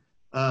Saturday.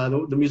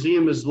 The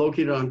museum is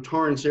located on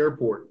Torrance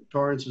Airport.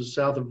 Torrance is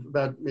south of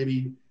about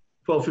maybe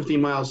 12, 15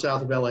 miles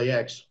south of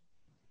LAX.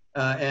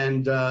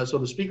 So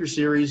the speaker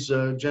series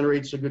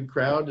generates a good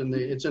crowd, and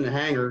it's in a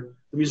hangar.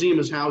 The museum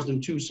is housed in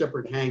two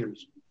separate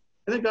hangars.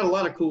 And they've got a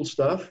lot of cool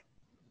stuff.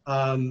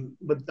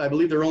 But I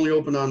believe they're only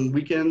open on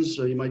weekends,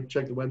 so you might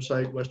check the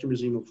website, Western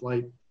Museum of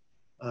Flight.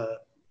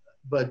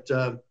 It's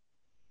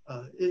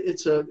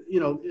a,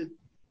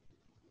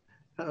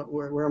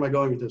 where am I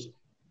going with this?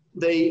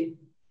 They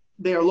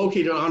are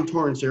located on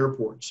Torrance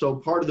Airport. So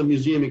part of the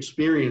museum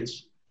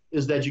experience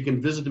is that you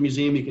can visit the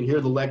museum, you can hear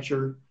the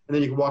lecture, and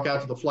then you can walk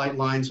out to the flight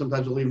line.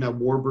 Sometimes they'll even have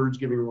warbirds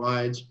giving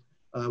rides.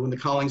 When the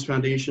Collings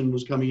Foundation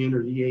was coming in,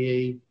 or the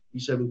EAA,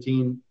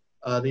 E-17,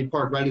 they'd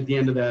park right at the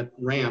end of that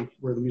ramp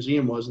where the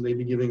museum was, and they'd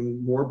be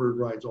giving warbird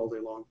rides all day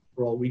long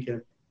for all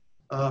weekend.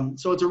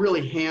 So it's a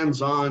really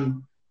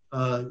hands-on,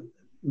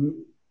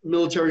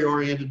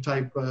 military-oriented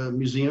type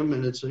museum,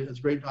 and it's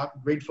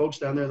great folks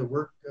down there that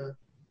work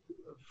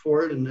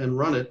for it and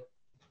run it.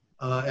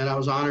 And I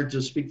was honored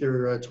to speak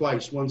there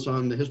twice, once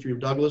on the history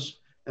of Douglas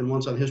and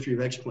once on the history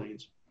of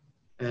X-planes.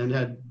 And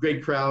had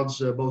great crowds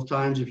both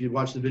times. If you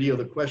watch the video,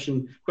 the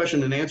question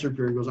and answer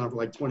period goes on for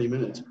like 20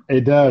 minutes.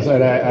 It does.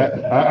 And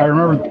I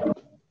remember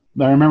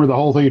the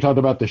whole thing you talked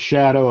about, the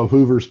shadow of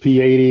Hoover's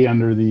P-80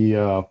 under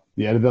the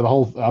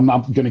whole. I'm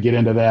not going to get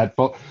into that.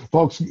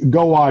 Folks,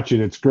 go watch it.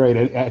 It's great.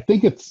 I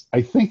think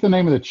the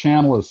name of the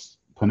channel is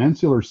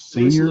Peninsula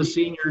Seniors. Peninsula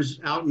Seniors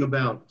Out and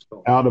About.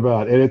 Out and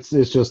About. And it's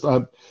just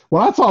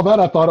when I saw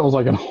that, I thought it was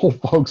like an old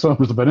folks home. It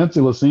was the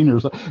Peninsula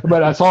Seniors.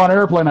 But I saw an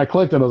airplane. I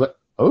clicked and I was like,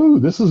 oh,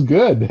 this is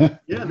good.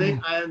 Yeah,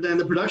 and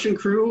the production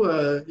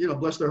crew,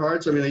 bless their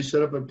hearts. I mean, they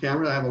set up a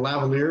camera. I have a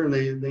lavalier, and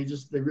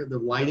the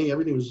lighting,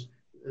 everything is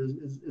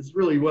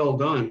really well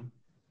done.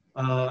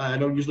 I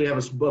don't usually have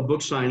a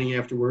book signing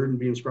afterward and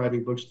be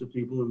inscribing books to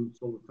people, and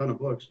sold a ton of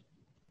books.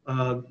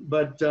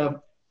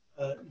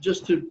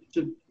 Just to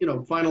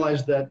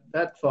finalize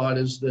that thought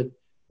is that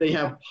they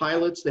have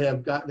pilots. They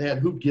had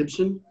Hoop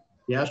Gibson,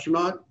 the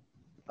astronaut.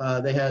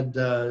 They had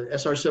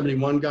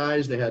SR-71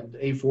 guys. They had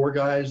A4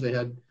 guys. They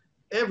had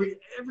every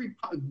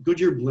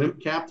Goodyear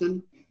blimp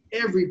captain,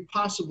 every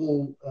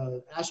possible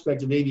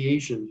aspect of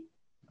aviation.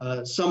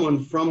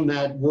 Someone from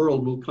that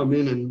world will come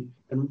in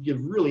and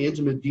give really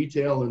intimate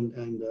detail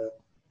and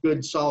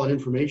good solid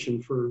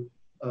information for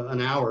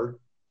an hour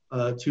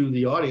to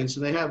the audience.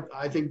 And they have,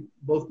 I think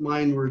both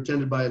mine were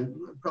attended by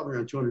probably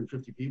around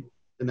 250 people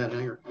in that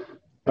hangar.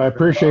 I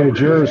appreciated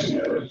yours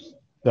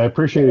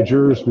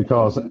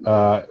because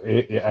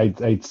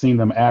I'd seen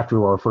them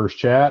after our first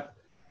chat.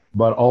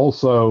 But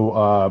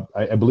also,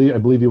 I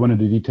believe you went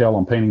into detail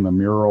on painting the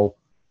mural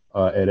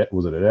at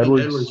Edwards?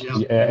 Edwards,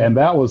 yeah. And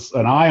that was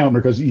an eye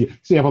opener because you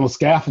see up on the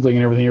scaffolding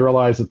and everything, you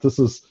realize that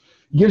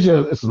gives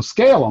you some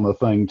scale on the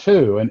thing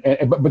too.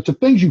 But the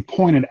things you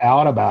pointed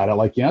out about it,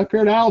 like up here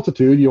at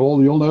altitude,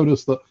 you'll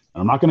notice that.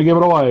 I'm not going to give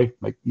it away.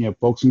 Like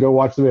folks can go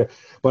watch the video.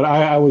 But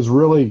I was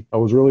really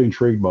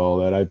intrigued by all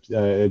that.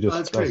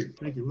 That's great.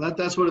 Thank you.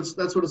 That's what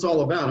it's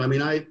all about. I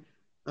mean,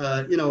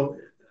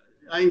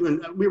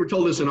 we were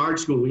told this in art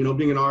school,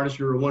 being an artist,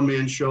 you're a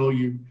one-man show.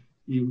 You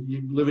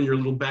live in your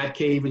little bat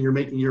cave and you're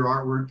making your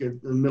artwork in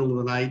the middle of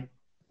the night.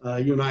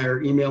 You and I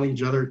are emailing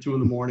each other at 2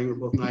 in the morning. We're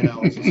both night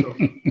owls.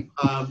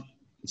 So,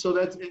 So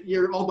that's,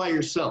 you're all by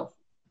yourself.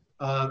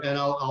 And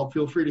I'll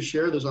feel free to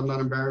share this. I'm not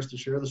embarrassed to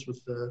share this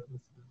with the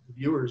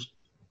viewers.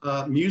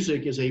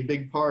 Music is a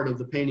big part of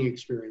the painting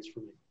experience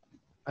for me.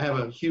 I have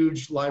a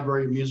huge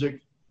library of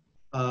music.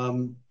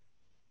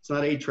 It's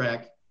not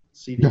 8-track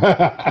CD,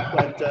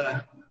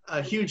 but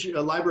a huge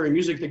library of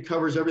music that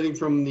covers everything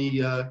from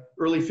the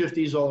early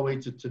 50s all the way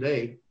to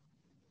today.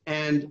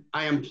 And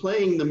I am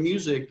playing the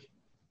music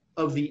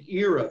of the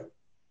era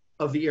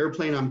of the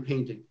airplane I'm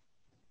painting.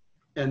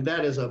 And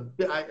that is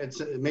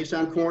it may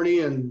sound corny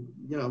and,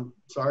 you know,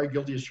 sorry,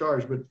 guilty as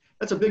charged, but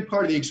that's a big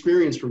part of the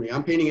experience for me.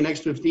 I'm painting an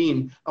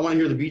X-15. I want to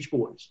hear the Beach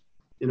Boys,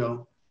 you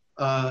know.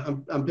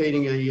 I'm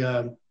painting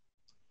a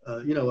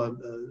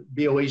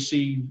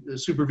BOAC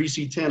Super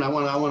VC10. I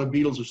want a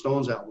Beatles or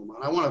Stones album.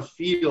 I want to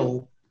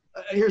feel,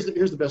 here's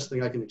the best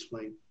thing I can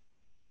explain.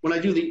 When I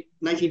do the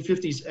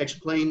 1950s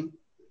X-plane,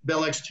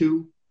 Bell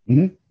X2,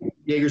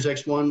 Jaeger's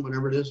X1,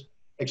 whatever it is,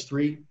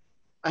 X3,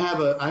 I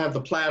have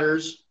the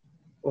platters,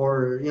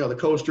 or, you know, the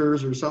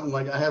coasters or something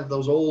like, I have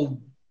those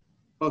old,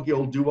 funky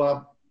old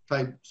doo-wop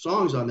type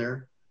songs on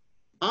there.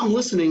 I'm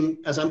listening,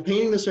 as I'm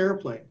painting this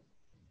airplane,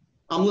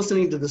 I'm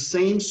listening to the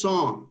same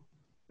song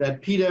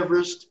that Pete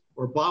Everest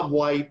or Bob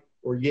White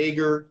or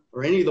Jaeger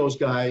or any of those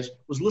guys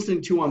was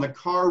listening to on the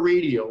car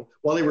radio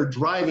while they were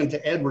driving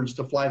to Edwards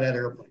to fly that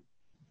airplane.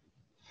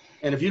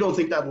 And if you don't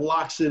think that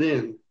locks it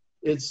in,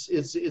 it's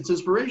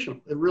inspirational.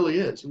 It really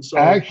is. And so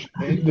actually,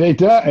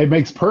 it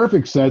makes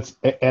perfect sense.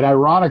 And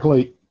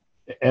ironically,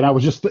 and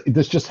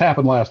this just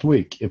happened last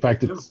week. In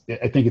fact,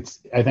 I think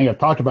I've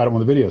talked about it in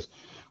one of the videos.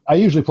 I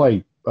usually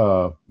play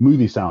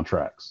movie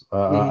soundtracks.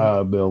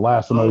 The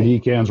Last of the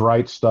Mohicans,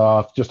 Right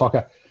Stuff, just all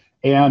kind.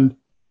 And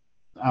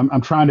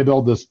I'm trying to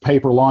build this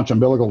paper launch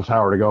umbilical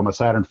tower to go on my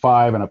Saturn V,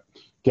 and I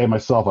gave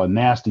myself a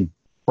nasty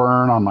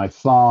burn on my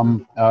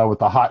thumb with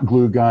the hot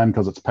glue gun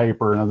because it's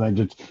paper,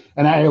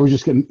 and I was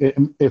just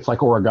getting it's like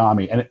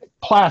origami, and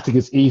plastic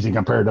is easy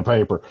compared to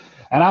paper.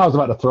 And I was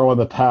about to throw in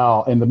the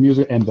towel, and the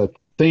music and the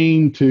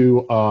theme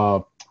to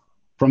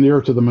From the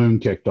Earth to the Moon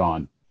kicked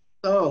on.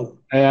 Oh.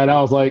 And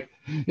I was like,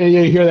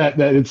 you hear that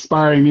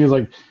inspiring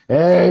music,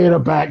 hey,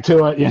 back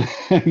to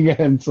it.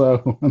 And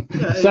so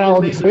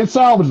it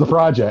salvaged the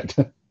project.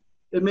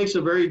 It makes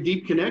a very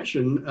deep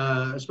connection,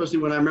 especially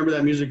when I remember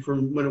that music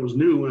from when it was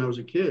new, when I was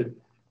a kid.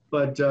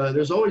 But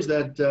there's always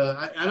that,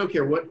 I don't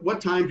care what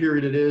time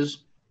period it is,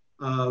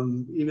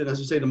 even as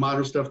I say, the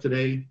modern stuff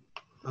today,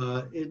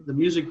 the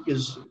music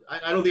is,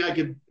 I don't think I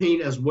could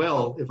paint as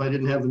well if I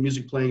didn't have the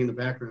music playing in the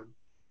background.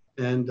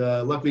 And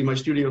luckily my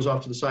studio's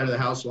off to the side of the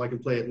house, so I can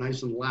play it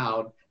nice and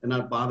loud and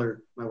not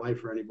bother my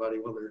wife or anybody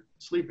while they're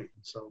sleeping.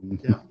 So,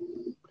 yeah.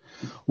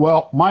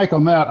 Well, Mike,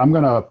 on that, I'm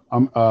going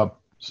to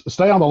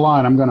stay on the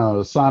line. I'm going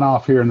to sign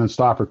off here and then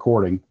stop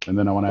recording. And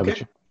then I want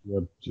to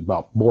have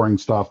about boring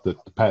stuff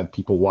that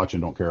people watching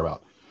don't care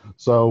about.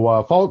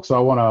 So, folks, I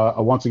want to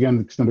once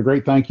again extend a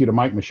great thank you to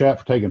Mike Machat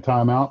for taking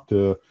time out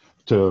to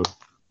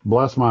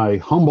bless my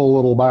humble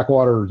little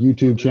backwater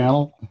YouTube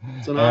channel.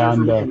 It's an honor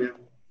for me, man.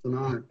 It's an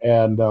honor.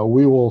 And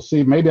we will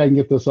see. Maybe I can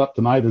get this up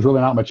tonight. There's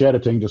really not much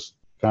editing, just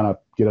kind of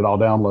get it all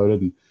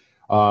downloaded.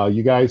 And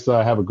you guys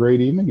have a great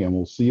evening, and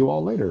we'll see you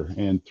all later.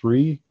 And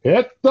 3,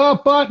 hit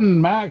the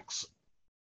button, Max.